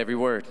think you got every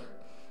word.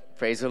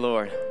 Praise the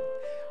Lord.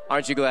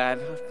 Aren't you glad?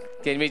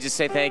 Can we just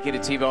say thank you to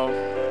T-Bone?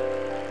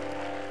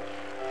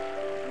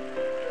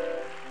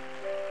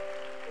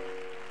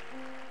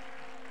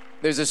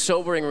 There's a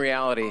sobering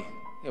reality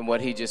in what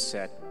he just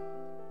said,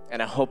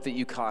 and I hope that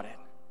you caught it.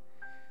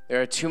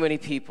 There are too many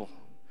people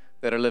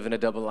that are living a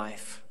double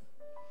life.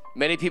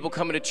 Many people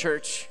coming to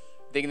church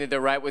thinking that they're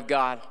right with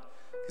God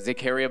because they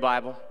carry a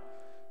Bible,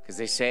 because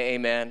they say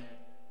amen.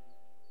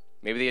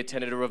 Maybe they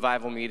attended a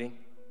revival meeting,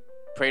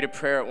 prayed a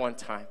prayer at one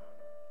time,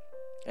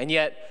 and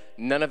yet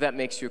none of that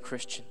makes you a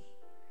Christian.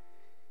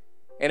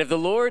 And if the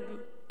Lord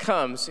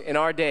comes in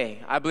our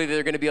day, I believe there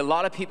are going to be a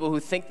lot of people who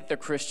think that they're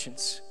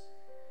Christians,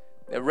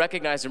 that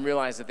recognize and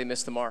realize that they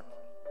missed the mark.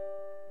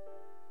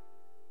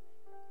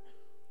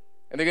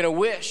 And they're going to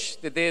wish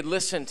that they had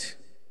listened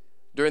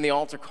during the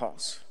altar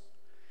calls.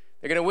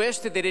 They're going to wish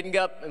that they didn't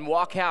get up and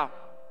walk out.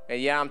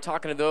 And yeah, I'm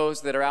talking to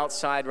those that are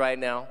outside right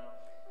now.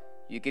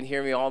 You can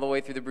hear me all the way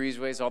through the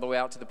breezeways, all the way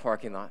out to the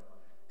parking lot.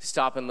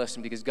 Stop and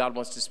listen, because God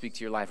wants to speak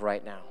to your life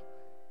right now.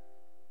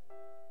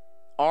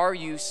 Are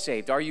you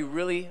saved? Are you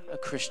really a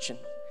Christian?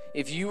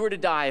 If you were to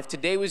die, if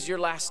today was your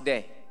last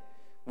day,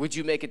 would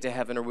you make it to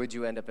heaven or would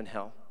you end up in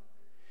hell?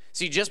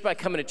 See, just by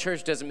coming to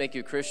church doesn't make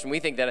you a Christian.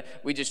 We think that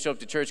we just show up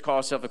to church, call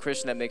ourselves a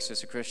Christian, that makes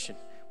us a Christian,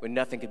 when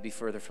nothing could be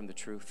further from the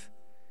truth.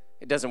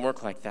 It doesn't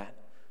work like that.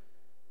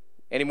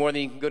 Any more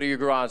than you can go to your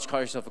garage,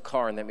 call yourself a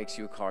car, and that makes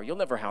you a car. You'll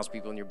never house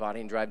people in your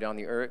body and drive down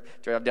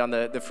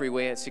the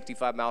freeway at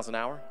 65 miles an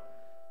hour.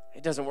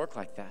 It doesn't work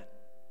like that.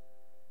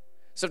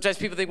 Sometimes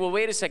people think, well,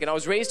 wait a second, I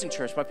was raised in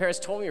church. My parents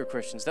told me you were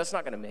Christians. That's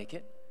not going to make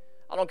it.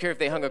 I don't care if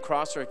they hung a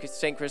cross or a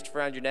St. Christopher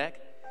around your neck,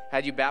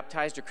 had you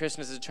baptized or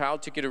christened as a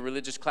child, took you to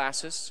religious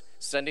classes,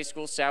 Sunday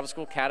school, Sabbath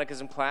school,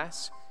 catechism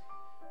class.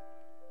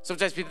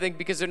 Sometimes people think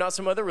because they're not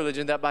some other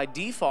religion that by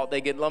default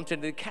they get lumped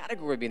into the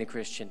category of being a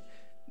Christian.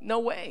 No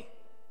way.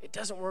 It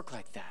doesn't work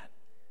like that.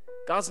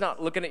 God's not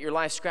looking at your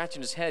life,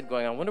 scratching his head,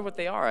 going, I wonder what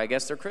they are. I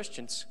guess they're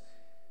Christians.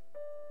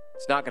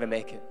 It's not going to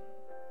make it.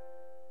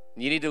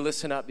 You need to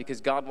listen up, because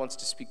God wants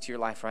to speak to your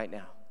life right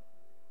now.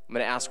 I'm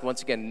going to ask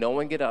once again, no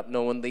one get up,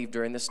 no one leave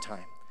during this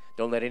time.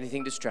 Don't let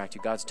anything distract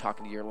you. God's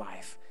talking to your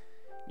life.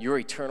 Your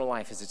eternal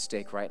life is at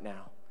stake right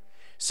now.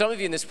 Some of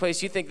you in this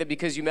place, you think that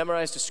because you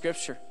memorized a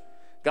scripture,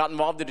 got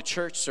involved in a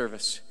church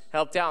service,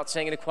 helped out,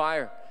 sang in a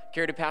choir,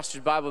 carried a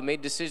pastor's Bible,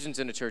 made decisions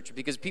in a church,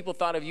 because people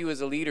thought of you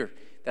as a leader,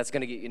 that's going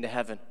to get you into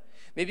heaven.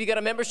 Maybe you got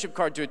a membership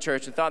card to a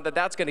church and thought that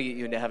that's going to get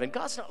you into heaven.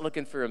 God's not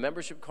looking for a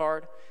membership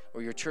card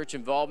or your church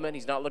involvement.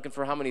 He's not looking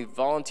for how many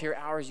volunteer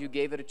hours you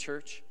gave at a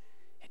church.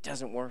 It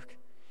doesn't work.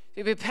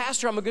 You say,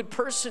 Pastor, I'm a good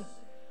person.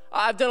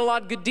 I've done a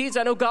lot of good deeds.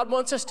 I know God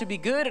wants us to be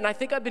good, and I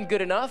think I've been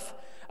good enough.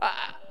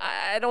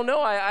 I don't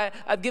know.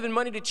 I've given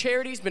money to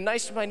charities, been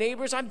nice to my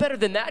neighbors. I'm better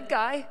than that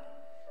guy.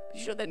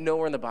 But you know that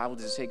nowhere in the Bible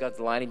does it say God's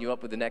lining you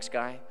up with the next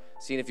guy,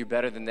 seeing if you're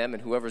better than them,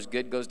 and whoever's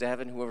good goes to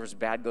heaven, whoever's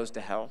bad goes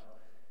to hell.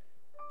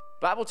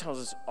 The Bible tells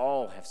us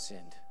all have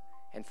sinned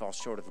and fall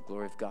short of the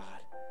glory of God.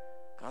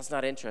 God's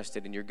not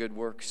interested in your good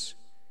works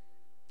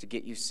to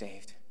get you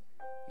saved,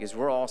 because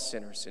we're all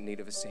sinners in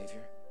need of a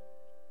Savior.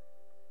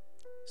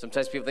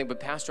 Sometimes people think, but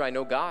Pastor, I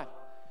know God.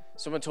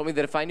 Someone told me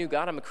that if I knew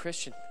God, I'm a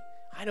Christian.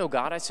 I know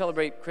God. I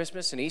celebrate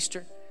Christmas and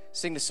Easter,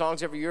 sing the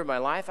songs every year of my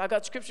life. I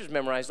got scriptures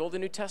memorized, Old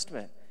and New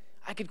Testament.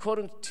 I could quote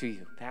them to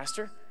you,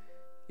 Pastor.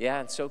 Yeah,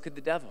 and so could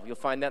the devil. You'll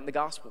find that in the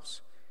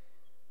Gospels.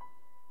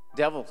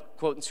 Devil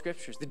quoting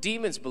scriptures. The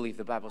demons believe,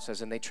 the Bible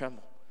says, and they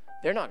tremble.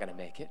 They're not going to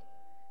make it.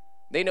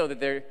 They know that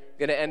they're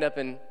going to end up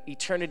in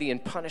eternity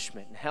and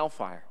punishment and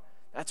hellfire.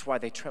 That's why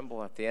they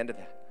tremble at the end of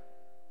that.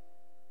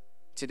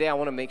 Today, I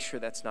want to make sure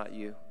that's not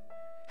you.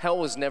 Hell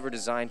was never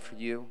designed for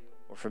you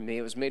or for me.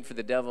 It was made for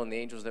the devil and the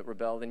angels that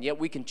rebelled, and yet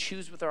we can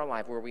choose with our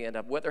life where we end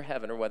up, whether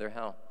heaven or whether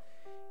hell.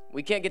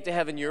 We can't get to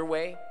heaven your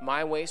way,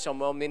 my way, some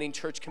well-meaning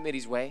church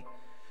committee's way.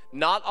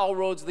 Not all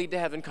roads lead to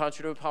heaven,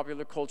 contrary to what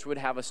popular culture would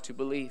have us to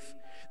believe.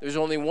 There's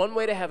only one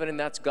way to heaven, and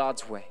that's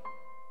God's way.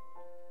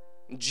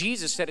 And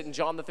Jesus said it in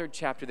John the 3rd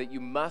chapter that you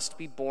must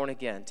be born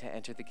again to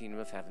enter the kingdom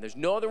of heaven. There's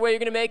no other way you're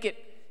going to make it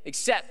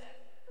except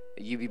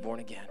that you be born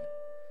again.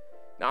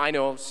 Now, I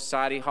know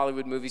society,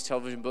 Hollywood movies,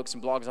 television, books,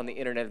 and blogs on the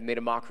internet have made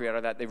a mockery out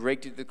of that. They've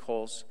raked it to the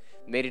coals,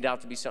 made it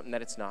out to be something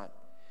that it's not.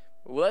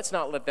 Well, let's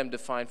not let them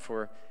define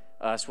for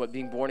us what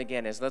being born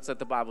again is. Let's let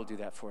the Bible do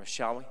that for us,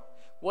 shall we?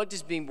 What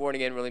does being born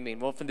again really mean?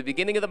 Well, from the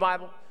beginning of the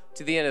Bible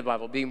to the end of the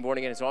Bible, being born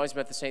again has always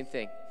meant the same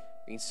thing.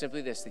 It means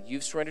simply this, that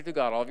you've surrendered to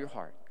God all of your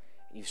heart,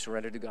 and you've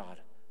surrendered to God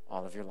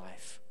all of your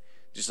life.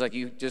 Just like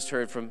you just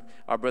heard from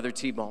our brother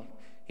T-Bone.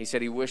 He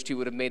said he wished he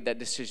would have made that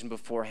decision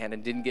beforehand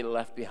and didn't get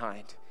left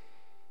behind.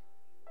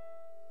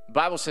 The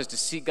Bible says to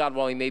seek God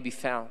while he may be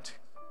found.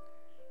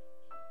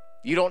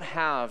 You don't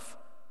have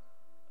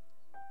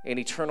an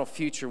eternal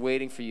future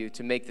waiting for you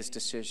to make this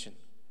decision.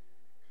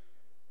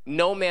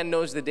 No man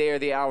knows the day or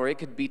the hour. It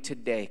could be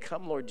today.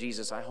 Come, Lord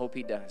Jesus, I hope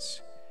he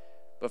does.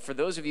 But for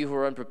those of you who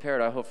are unprepared,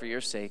 I hope for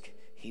your sake,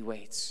 he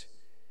waits.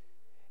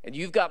 And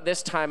you've got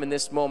this time and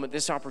this moment,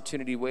 this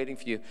opportunity waiting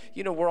for you.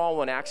 You know, we're all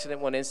one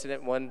accident, one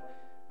incident, one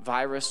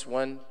virus,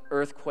 one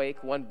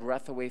earthquake, one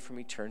breath away from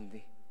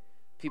eternity.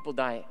 People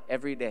die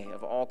every day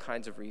of all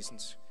kinds of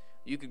reasons.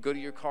 You could go to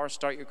your car,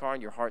 start your car,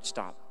 and your heart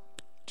stop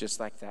just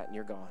like that, and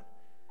you're gone.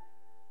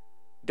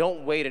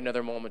 Don't wait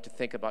another moment to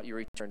think about your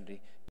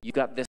eternity. You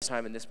got this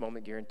time and this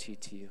moment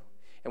guaranteed to you.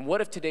 And what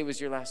if today was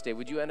your last day?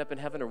 Would you end up in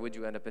heaven or would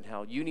you end up in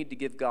hell? You need to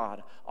give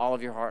God all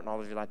of your heart and all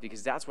of your life,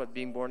 because that's what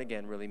being born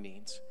again really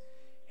means.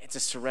 It's a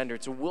surrender.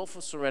 It's a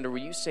willful surrender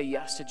where you say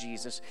yes to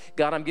Jesus.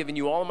 God, I'm giving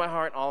you all of my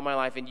heart, all of my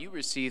life, and you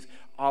receive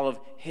all of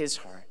his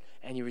heart,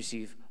 and you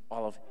receive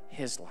all of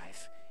his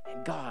life.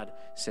 And God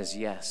says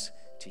yes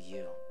to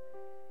you.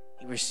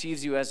 He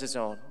receives you as his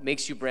own,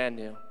 makes you brand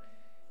new,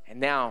 and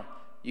now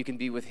you can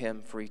be with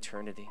him for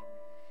eternity.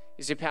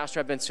 You say, Pastor,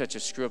 I've been such a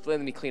screw up. Let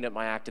me clean up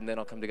my act and then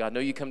I'll come to God. No,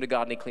 you come to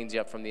God and he cleans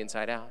you up from the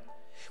inside out.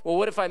 Well,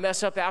 what if I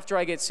mess up after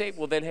I get saved?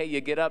 Well, then, hey,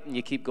 you get up and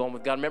you keep going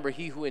with God. Remember,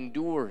 he who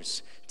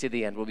endures to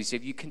the end will be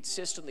saved. You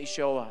consistently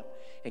show up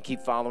and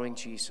keep following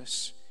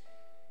Jesus.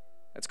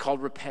 That's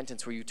called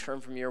repentance, where you turn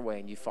from your way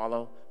and you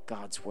follow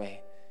God's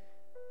way.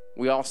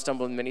 We all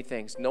stumble in many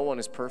things. No one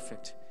is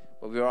perfect,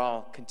 but we're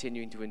all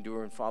continuing to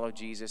endure and follow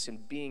Jesus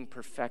and being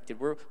perfected.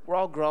 We're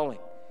all growing,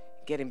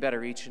 getting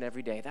better each and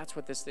every day. That's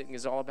what this thing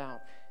is all about,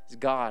 is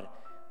God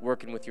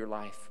working with your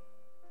life.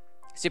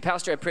 See,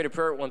 Pastor, I prayed a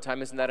prayer at one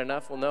time. Isn't that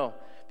enough? Well, no.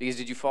 Because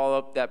did you follow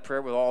up that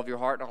prayer with all of your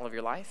heart and all of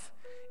your life?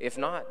 If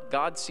not,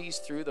 God sees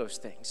through those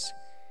things,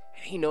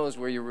 and he knows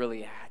where you're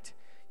really at.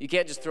 You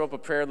can't just throw up a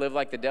prayer, live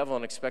like the devil,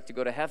 and expect to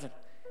go to heaven.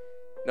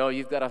 No,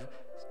 you've got to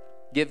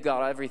give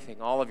God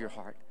everything, all of your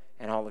heart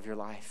and all of your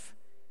life.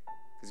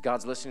 Because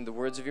God's listening to the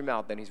words of your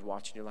mouth, then he's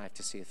watching your life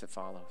to see if it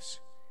follows.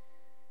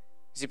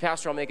 You see,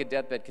 Pastor, I'll make a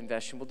deathbed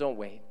confession. Well, don't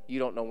wait. You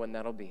don't know when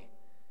that'll be.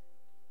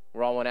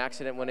 We're all one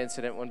accident, one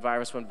incident, one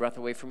virus, one breath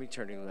away from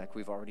eternity, like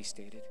we've already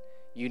stated.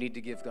 You need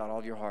to give God all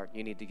of your heart.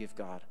 You need to give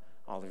God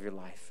all of your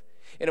life.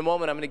 In a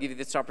moment, I'm going to give you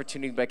this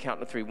opportunity by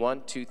counting to 3.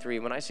 1, 2, 3.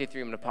 When I say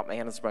 3, I'm going to pop my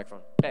hand on this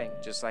microphone. Bang,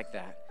 just like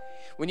that.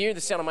 When you hear the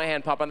sound of my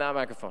hand pop on that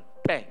microphone,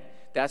 bang,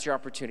 that's your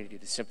opportunity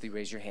to simply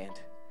raise your hand.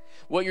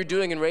 What you're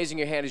doing in raising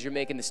your hand is you're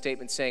making the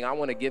statement saying, I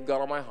want to give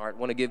God all my heart,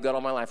 want to give God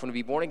all my life, want to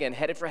be born again,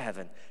 headed for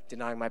heaven,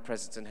 denying my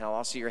presence in hell.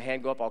 I'll see your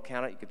hand go up, I'll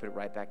count it, you can put it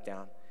right back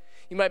down.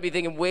 You might be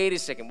thinking, wait a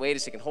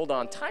second, hold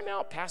on, time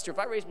out, Pastor. If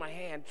I raise my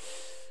hand,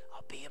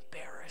 I'll be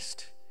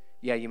embarrassed.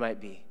 Yeah, you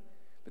might be.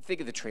 But think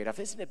of the trade-off.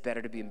 Isn't it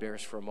better to be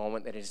embarrassed for a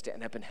moment than it is to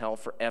end up in hell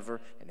forever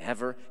and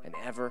ever and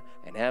ever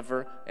and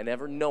ever and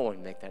ever? No one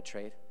would make that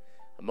trade.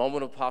 A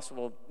moment of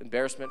possible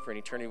embarrassment for an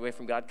eternity away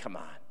from God? Come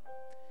on.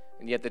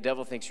 And yet the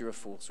devil thinks you're a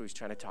fool, so he's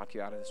trying to talk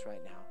you out of this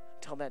right now.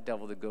 Tell that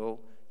devil to go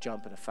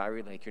jump in a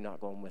fiery lake, you're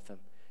not going with them.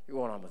 You're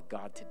going on with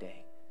God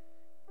today.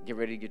 Get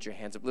ready to get your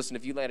hands up. Listen,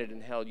 if you landed in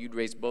hell, you'd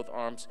raise both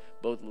arms,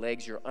 both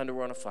legs, your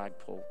underwear on a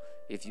flagpole,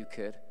 if you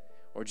could.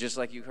 Or just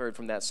like you heard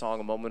from that song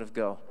a moment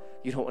ago,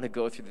 you don't want to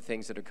go through the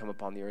things that have come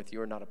upon the earth.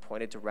 You are not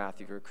appointed to wrath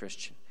if you're a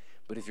Christian.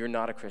 But if you're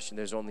not a Christian,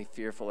 there's only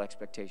fearful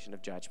expectation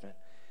of judgment.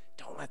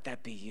 Don't let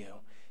that be you.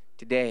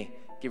 Today,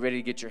 get ready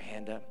to get your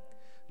hand up.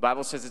 The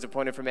Bible says it's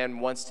appointed for man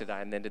once to die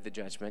and then to the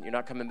judgment. You're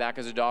not coming back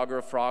as a dog or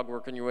a frog,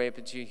 working your way up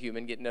into a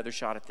human, get another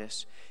shot at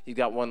this. You've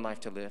got one life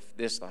to live,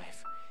 this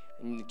life.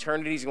 And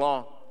eternity's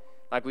long.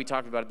 Like we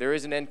talked about, there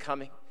is an end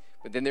coming,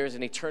 but then there is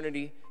an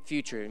eternity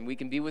future, and we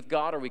can be with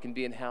God or we can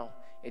be in hell.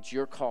 It's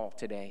your call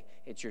today.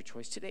 It's your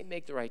choice. Today,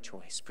 make the right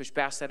choice. Push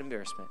past that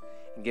embarrassment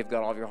and give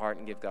God all of your heart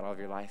and give God all of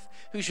your life.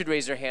 Who should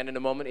raise their hand in a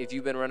moment? If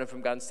you've been running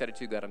from God instead of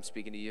to God, I'm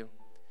speaking to you.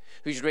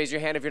 Who should raise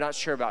your hand if you're not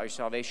sure about your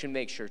salvation?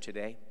 Make sure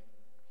today.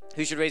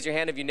 Who should raise your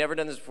hand if you've never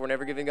done this before,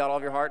 never given God all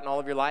of your heart and all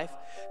of your life?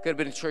 Could have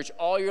been in church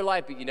all your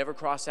life, but you never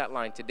crossed that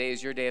line. Today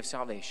is your day of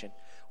salvation.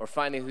 Or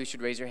finally, who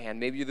should raise your hand?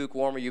 Maybe you're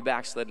lukewarm or you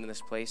backslid in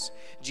this place.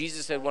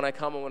 Jesus said, when I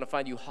come, I want to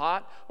find you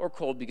hot or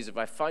cold, because if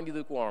I find you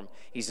lukewarm,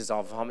 he says,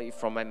 I'll vomit you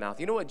from my mouth.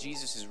 You know what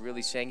Jesus is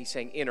really saying? He's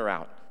saying in or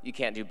out. You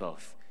can't do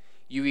both.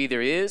 You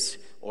either is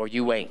or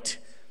you ain't.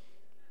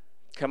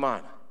 Come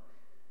on.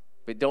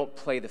 But don't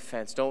play the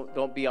fence.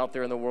 Don't be out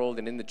there in the world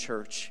and in the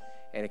church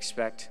and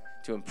expect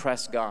to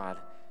impress God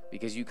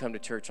because you come to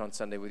church on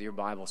Sunday with your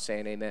Bible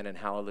saying amen and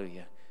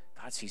hallelujah.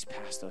 God sees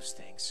past those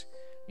things.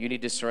 You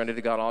need to surrender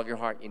to God all of your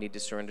heart. You need to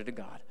surrender to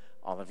God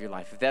all of your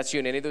life. If that's you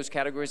in any of those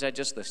categories I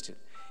just listed,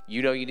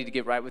 you know you need to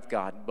get right with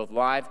God, both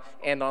live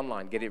and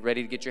online. Get it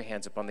ready to get your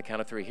hands up on the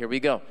count of 3. Here we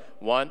go.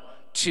 1,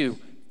 2,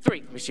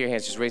 3. Let me see your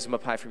hands. Just raise them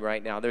up high for me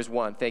right now. There's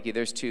 1. Thank you.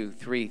 There's 2,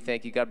 3.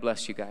 Thank you. God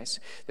bless you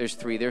guys. There's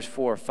 3. There's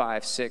 4,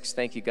 5, 6.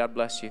 Thank you. God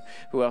bless you.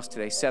 Who else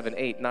today? 7,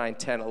 8, 9,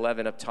 10,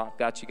 11 up top.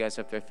 Got you guys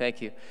up there.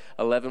 Thank you.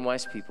 11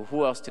 wise people.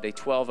 Who else today?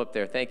 12 up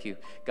there. Thank you.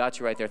 Got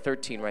you right there.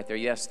 13 right there.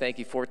 Yes. Thank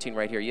you. 14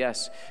 right here.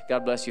 Yes.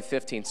 God bless you.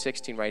 15,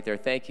 16 right there.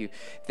 Thank you.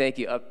 Thank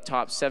you. Up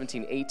top.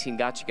 17, 18.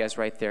 Got you guys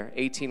right there.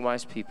 18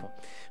 wise people.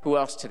 Who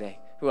else today?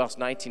 Who else?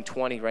 19,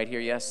 20 right here.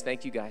 Yes.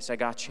 Thank you guys. I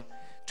got you.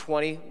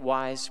 20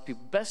 wise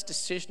people. Best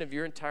decision of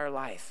your entire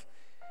life.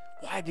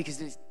 Why?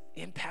 Because it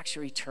impacts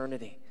your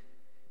eternity.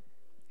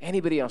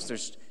 Anybody else?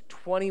 There's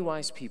 20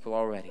 wise people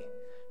already.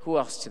 Who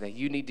else today?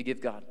 You need to give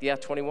God. Yeah,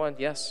 21.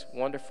 Yes.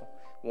 Wonderful.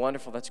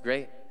 Wonderful. That's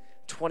great.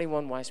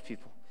 21 wise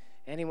people.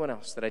 Anyone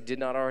else that I did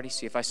not already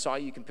see? If I saw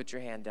you, you can put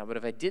your hand down. But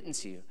if I didn't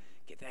see you,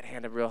 get that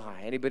hand up real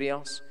high. Anybody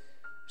else?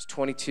 There's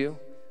 22. You're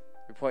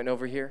pointing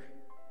over here.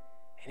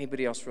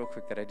 Anybody else real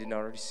quick that I did not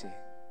already see?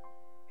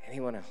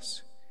 Anyone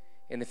else?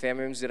 In the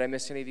family rooms, did I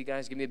miss any of you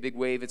guys? Give me a big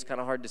wave. It's kind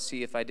of hard to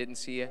see if I didn't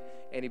see you.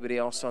 Anybody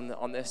else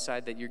on this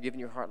side that you're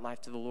giving your heart and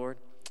life to the Lord?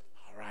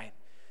 All right.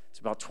 It's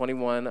about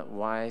 21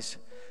 wise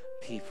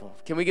people.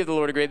 Can we give the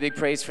Lord a great big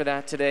praise for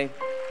that today?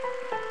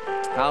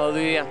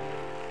 Hallelujah.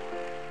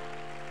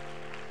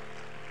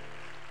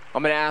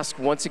 I'm going to ask,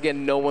 once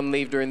again, no one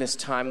leave during this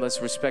time. Let's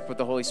respect what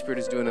the Holy Spirit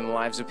is doing in the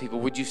lives of people.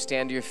 Would you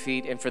stand to your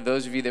feet? And for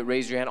those of you that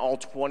raised your hand, all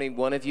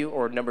 21 of you,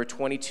 or number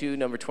 22,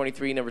 number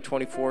 23, number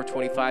 24,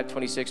 25,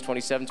 26,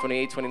 27,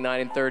 28,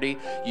 29, and 30,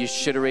 you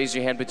should have raised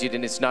your hand, but you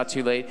didn't. It's not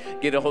too late.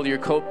 Get a hold of your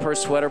coat,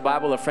 purse, sweater,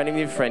 Bible, a friend of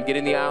your friend. Get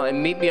in the aisle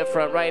and meet me up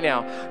front right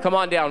now. Come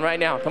on down right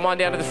now. Come on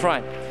down to the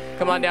front.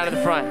 Come on down to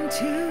the front.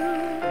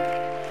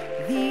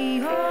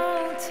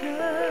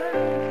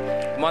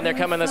 Come on, they're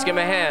coming. Let's give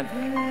them a hand.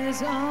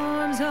 His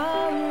arms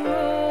are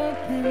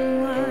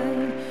open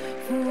wide.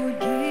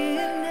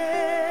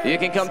 Forgiveness. You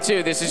can come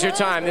too. This is your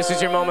time. This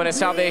is your moment of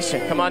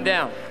salvation. Come on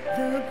down.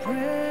 The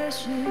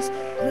precious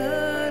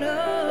blood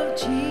of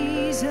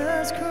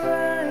Jesus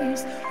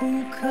Christ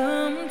who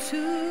come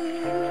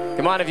to.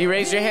 Come on, if you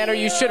raised your hand, or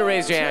you should have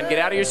raised your hand, get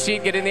out of your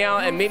seat, get in the aisle,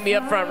 and meet me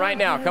up front right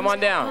now. Come on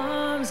down.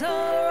 Arms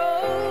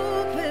are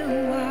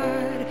open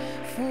wide.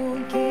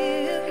 Forgiveness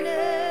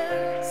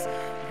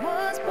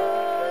was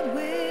bought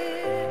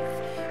with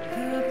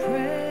the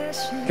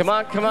precious. Come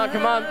on, come on,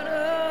 come on.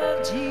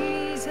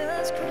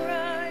 Jesus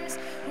Christ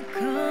will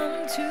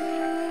come to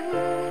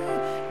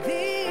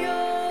the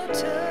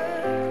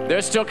altar.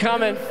 They're still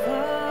coming.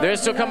 They're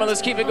still coming.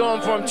 Let's keep it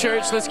going for them,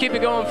 church. Let's keep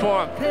it going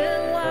for them.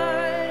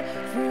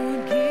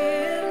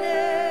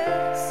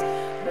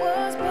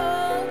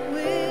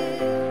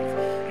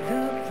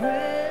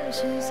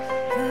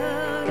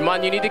 Come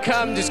on, you need to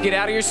come. Just get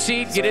out of your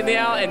seat, get in the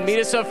aisle, and meet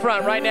us up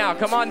front right now.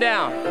 Come on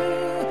down.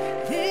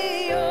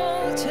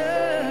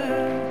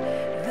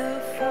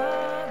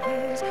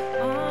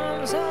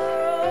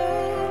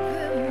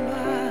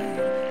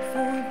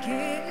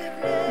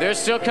 They're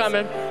still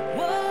coming.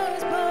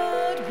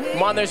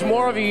 Come on, there's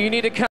more of you. You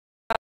need to come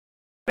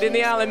in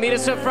the aisle and meet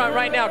us up front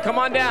right now. Come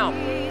on down.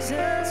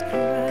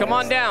 Come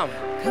on down.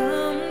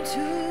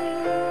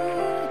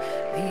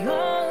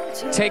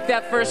 Take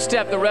that first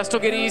step. The rest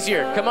will get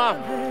easier. Come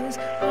on.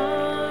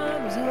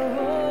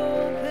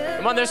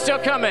 Come on, they're still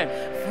coming.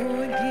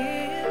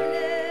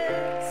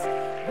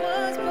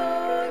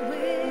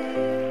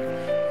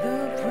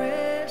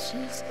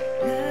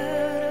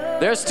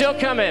 They're still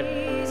coming.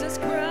 Jesus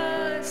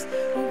Christ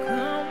will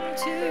come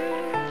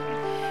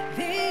to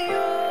the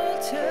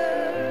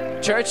altar.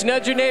 Church,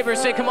 nudge your neighbor.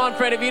 Say, come on,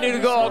 friend. If you need to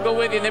go, I'll go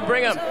with you. Then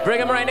bring them. Bring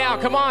them right now.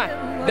 Come on.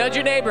 Nudge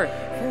your neighbor.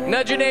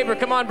 Nudge your neighbor.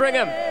 Come on, bring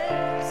them.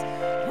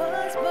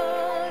 Was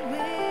bought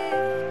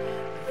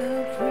with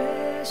the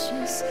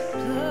precious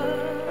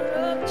blood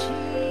of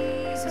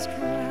Jesus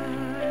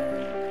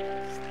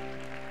Christ.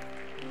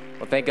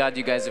 Well, thank God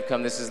you guys have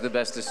come. This is the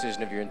best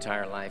decision of your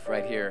entire life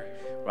right here,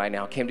 right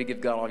now. Came to give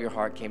God all of your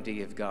heart. Came to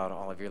give God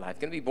all of your life.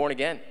 Going to be born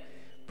again.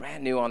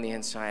 Brand new on the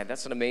inside.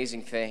 That's an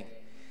amazing thing.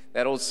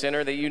 That old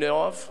sinner that you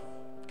know of,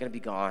 going to be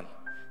gone.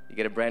 You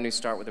get a brand new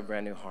start with a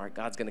brand new heart.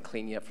 God's going to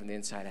clean you up from the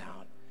inside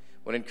out.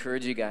 I want to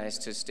encourage you guys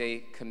to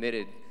stay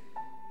committed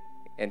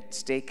and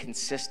stay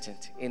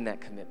consistent in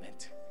that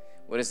commitment.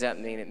 What does that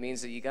mean? It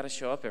means that you got to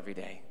show up every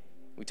day.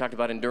 We talked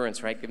about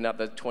endurance, right? Giving out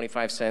the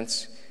 25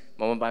 cents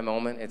moment by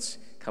moment. It's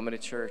coming to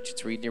church.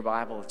 It's reading your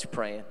Bible. It's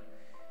praying.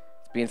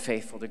 It's being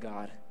faithful to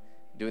God.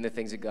 Doing the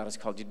things that God has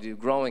called you to do.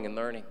 Growing and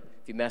learning.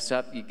 If you mess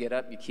up, you get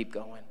up, you keep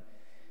going.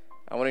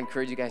 I want to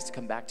encourage you guys to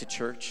come back to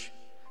church.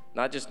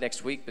 Not just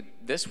next week, but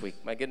this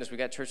week. My goodness, we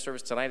got church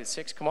service tonight at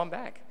 6. Come on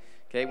back.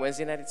 Okay,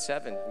 Wednesday night at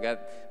 7. We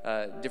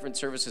got different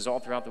services all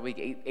throughout the week,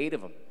 eight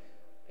of them.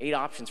 8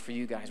 options for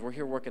you guys. We're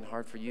here working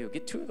hard for you.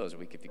 Get 2 of those a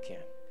week if you can.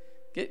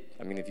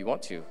 If you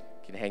want to, you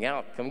can hang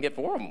out. Come get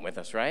 4 of them with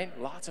us, right?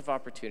 Lots of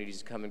opportunities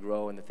to come and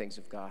grow in the things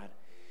of God.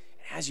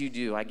 And as you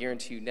do, I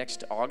guarantee you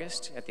next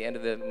August, at the end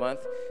of the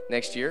month,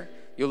 next year,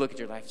 you'll look at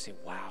your life and say,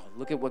 wow,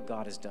 look at what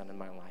God has done in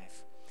my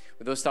life.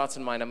 With those thoughts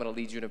in mind, I'm going to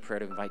lead you in a prayer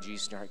to invite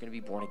Jesus in your heart. You're going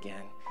to be born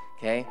again,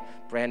 okay?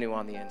 Brand new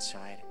on the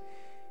inside.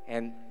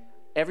 And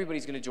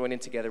everybody's going to join in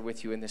together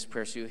with you in this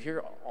prayer. So you'll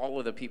hear all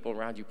of the people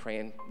around you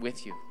praying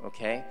with you,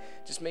 okay?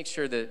 Just make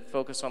sure to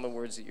focus on the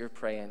words that you're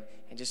praying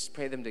and just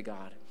pray them to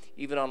God.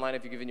 Even online,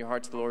 if you're giving your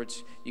heart to the Lord,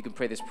 you can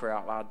pray this prayer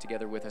out loud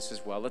together with us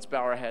as well. Let's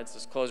bow our heads.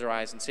 Let's close our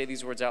eyes and say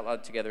these words out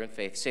loud together in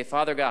faith. Say,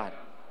 Father God,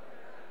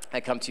 I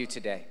come to you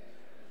today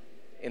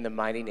in the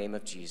mighty name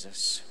of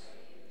Jesus.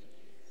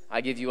 I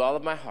give you all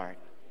of my heart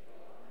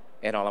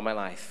and all of my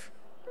life.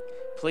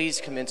 Please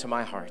come into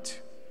my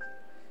heart.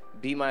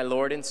 Be my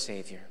Lord and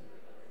Savior.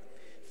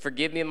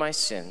 Forgive me of my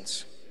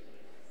sins.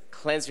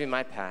 Cleanse me of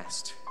my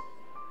past.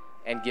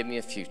 And give me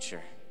a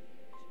future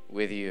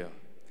with you.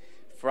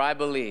 For I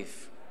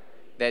believe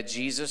that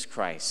Jesus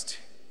Christ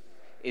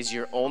is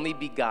your only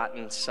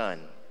begotten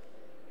Son,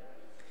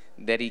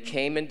 that he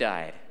came and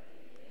died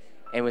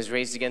and was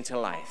raised again to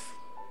life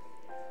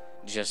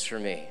just for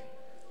me.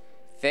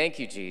 Thank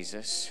you,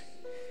 Jesus.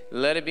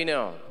 Let it be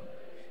known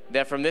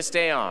that from this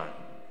day on,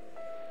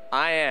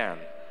 I am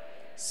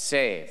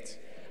saved.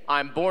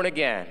 I'm born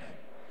again.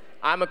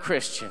 I'm a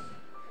Christian.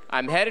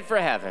 I'm headed for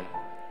heaven,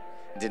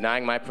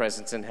 denying my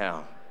presence in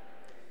hell.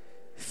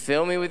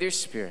 Fill me with your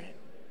Spirit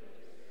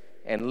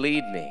and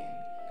lead me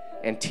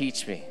and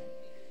teach me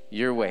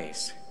your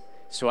ways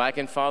so I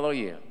can follow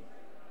you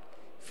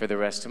for the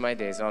rest of my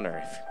days on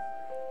earth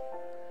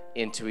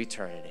into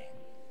eternity.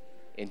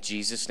 In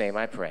Jesus' name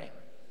I pray.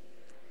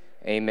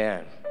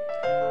 Amen.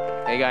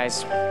 Hey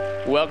guys,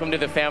 welcome to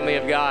the family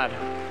of God.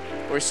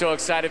 We're so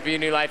excited for your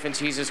new life in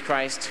Jesus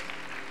Christ.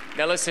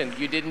 Now listen,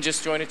 you didn't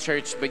just join a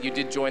church, but you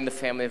did join the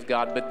family of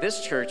God. But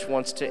this church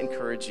wants to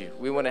encourage you.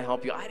 We want to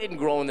help you. I didn't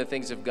grow in the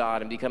things of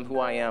God and become who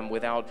I am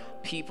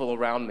without people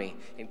around me,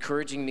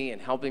 encouraging me and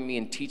helping me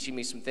and teaching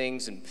me some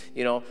things and,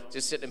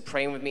 just sitting and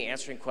praying with me,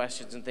 answering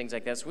questions and things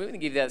like that. So we want to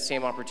give you that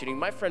same opportunity.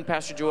 My friend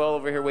Pastor Joel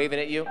over here waving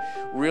at you,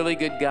 really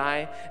good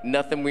guy.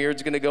 Nothing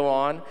weird's going to go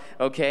on,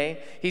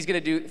 okay? He's going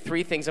to do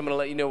 3 things. I'm going to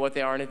let you know what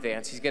they are in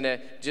advance. He's going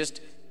to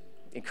just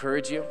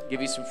encourage you, give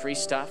you some free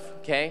stuff,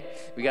 okay?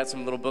 We got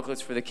some little booklets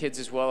for the kids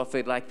as well if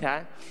they'd like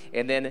that.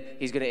 And then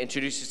he's going to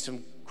introduce you to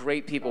some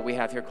great people we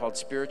have here called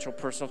spiritual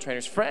personal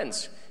trainers,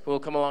 friends, who will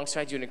come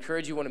alongside you and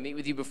encourage you, want to meet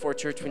with you before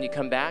church when you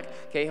come back,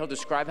 okay? He'll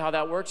describe how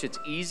that works. It's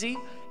easy,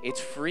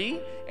 it's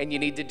free, and you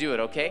need to do it,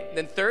 okay?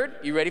 Then third,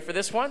 you ready for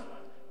this one?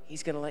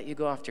 He's going to let you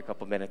go after a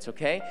couple minutes,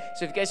 okay?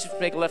 So if you guys just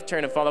make a left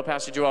turn and follow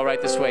Pastor Joel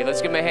right this way,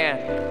 let's give him a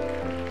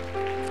hand.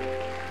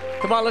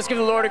 Come on, let's give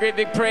the Lord a great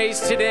big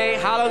praise today.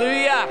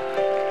 Hallelujah.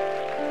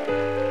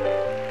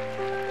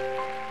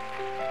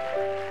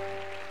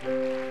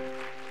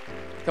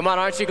 Come on,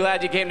 aren't you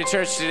glad you came to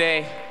church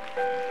today?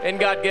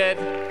 Isn't God good?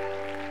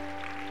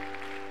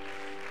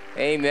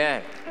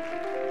 Amen.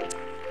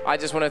 I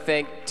just want to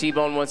thank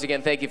T-Bone once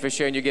again. Thank you for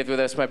sharing your gift with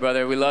us, my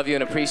brother. We love you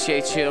and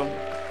appreciate you.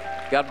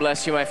 God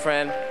bless you, my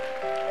friend.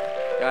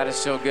 God is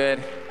so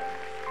good.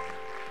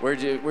 We're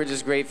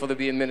just grateful to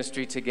be in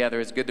ministry together.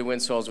 It's good to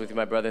win souls with you,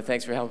 my brother.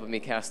 Thanks for helping me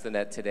cast the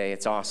net today.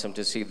 It's awesome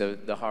to see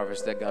the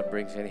harvest that God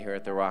brings in here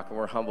at The Rock. And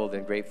we're humbled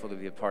and grateful to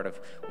be a part of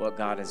what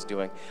God is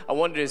doing. I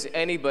wonder, does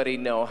anybody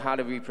know how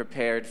to be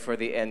prepared for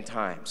the end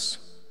times?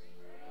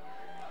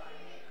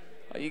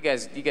 Oh, you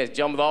guys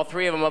jumped with all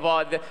 3 of them.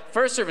 The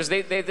first service,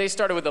 they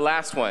started with the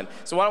last one.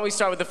 So why don't we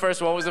start with the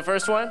first one? What was the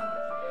first one?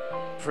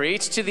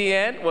 Preach to the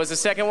end. What was the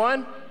second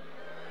one?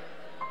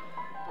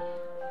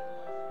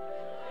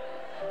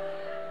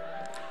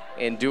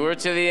 Endure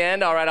to the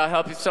end. All right, I'll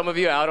help some of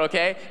you out,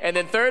 okay? And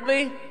then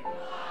thirdly,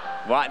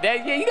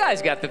 yeah, you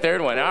guys got the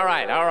third one. All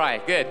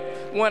right, good.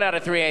 1 out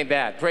of 3 ain't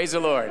bad. Praise the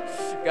Lord.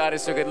 God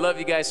is so good. Love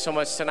you guys so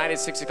much. Tonight at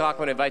 6 o'clock, I'm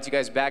going to invite you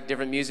guys back.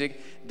 Different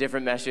music,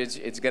 different message.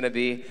 It's going to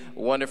be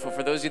wonderful.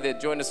 For those of you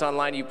that joined us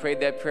online, you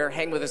prayed that prayer.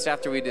 Hang with us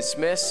after we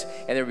dismiss,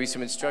 and there will be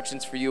some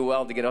instructions for you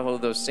well to get a hold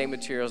of those same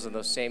materials and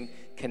those same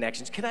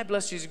connections. Can I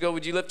bless you as you go?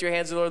 Would you lift your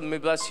hands, Lord? Let me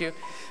bless you.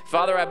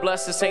 Father, I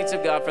bless the saints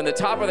of God from the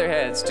top of their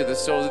heads to the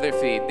soles of their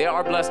feet. They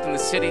are blessed in the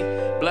city,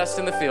 blessed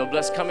in the field,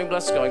 blessed coming,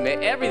 blessed going. May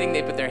everything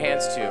they put their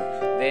hands to,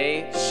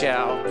 they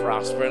shall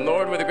prosper. And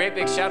Lord, with a great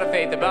big shout of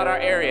faith about our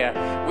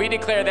area, we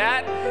declare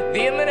that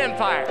the Inland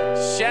Empire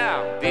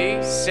shall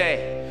be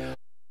saved.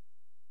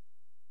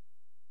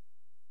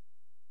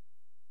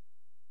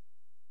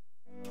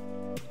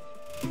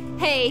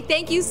 Hey,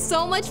 thank you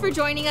so much for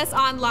joining us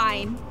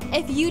online.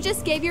 If you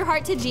just gave your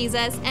heart to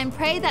Jesus and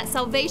prayed that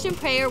salvation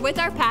prayer with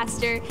our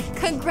pastor,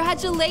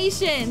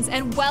 congratulations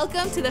and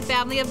welcome to the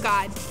family of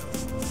God.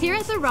 Here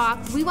at The Rock,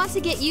 we want to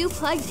get you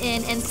plugged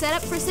in and set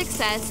up for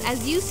success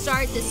as you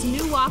start this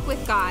new walk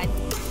with God.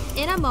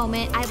 In a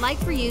moment, I'd like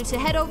for you to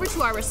head over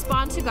to our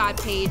Respond to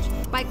God page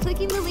by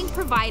clicking the link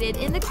provided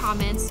in the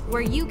comments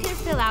where you can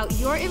fill out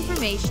your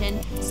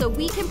information so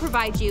we can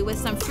provide you with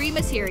some free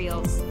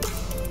materials.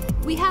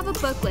 We have a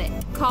booklet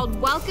called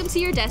Welcome to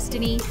Your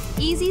Destiny,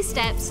 Easy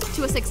Steps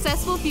to a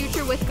Successful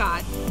Future with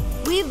God.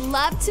 We'd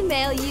love to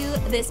mail you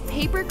this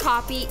paper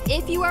copy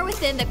if you are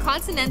within the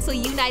continental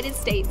United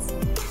States.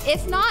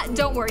 If not,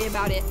 don't worry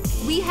about it.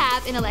 We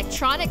have an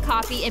electronic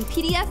copy in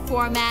PDF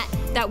format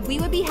that we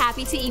would be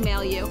happy to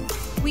email you.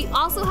 We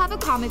also have a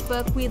comic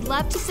book we'd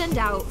love to send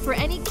out for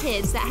any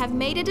kids that have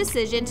made a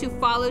decision to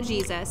follow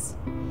Jesus.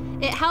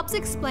 It helps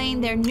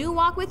explain their new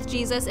walk with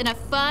Jesus in a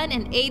fun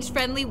and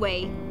age-friendly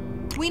way.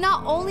 We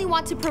not only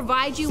want to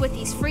provide you with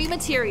these free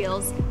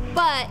materials,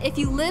 but if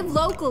you live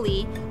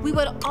locally, we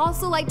would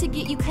also like to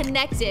get you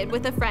connected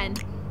with a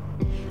friend.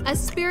 A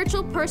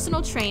spiritual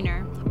personal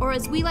trainer, or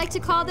as we like to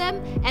call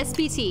them,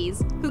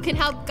 SPTs, who can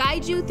help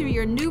guide you through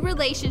your new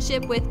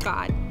relationship with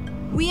God.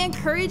 We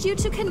encourage you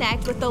to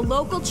connect with the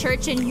local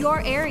church in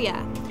your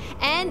area.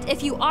 And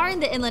if you are in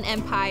the Inland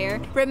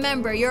Empire,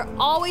 remember, you're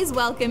always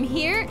welcome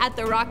here at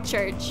The Rock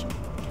Church.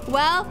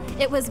 Well,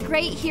 it was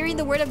great hearing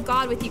the Word of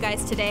God with you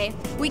guys today.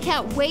 We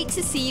can't wait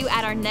to see you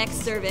at our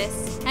next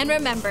service. And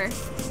remember,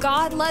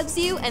 God loves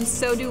you and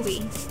so do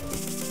we.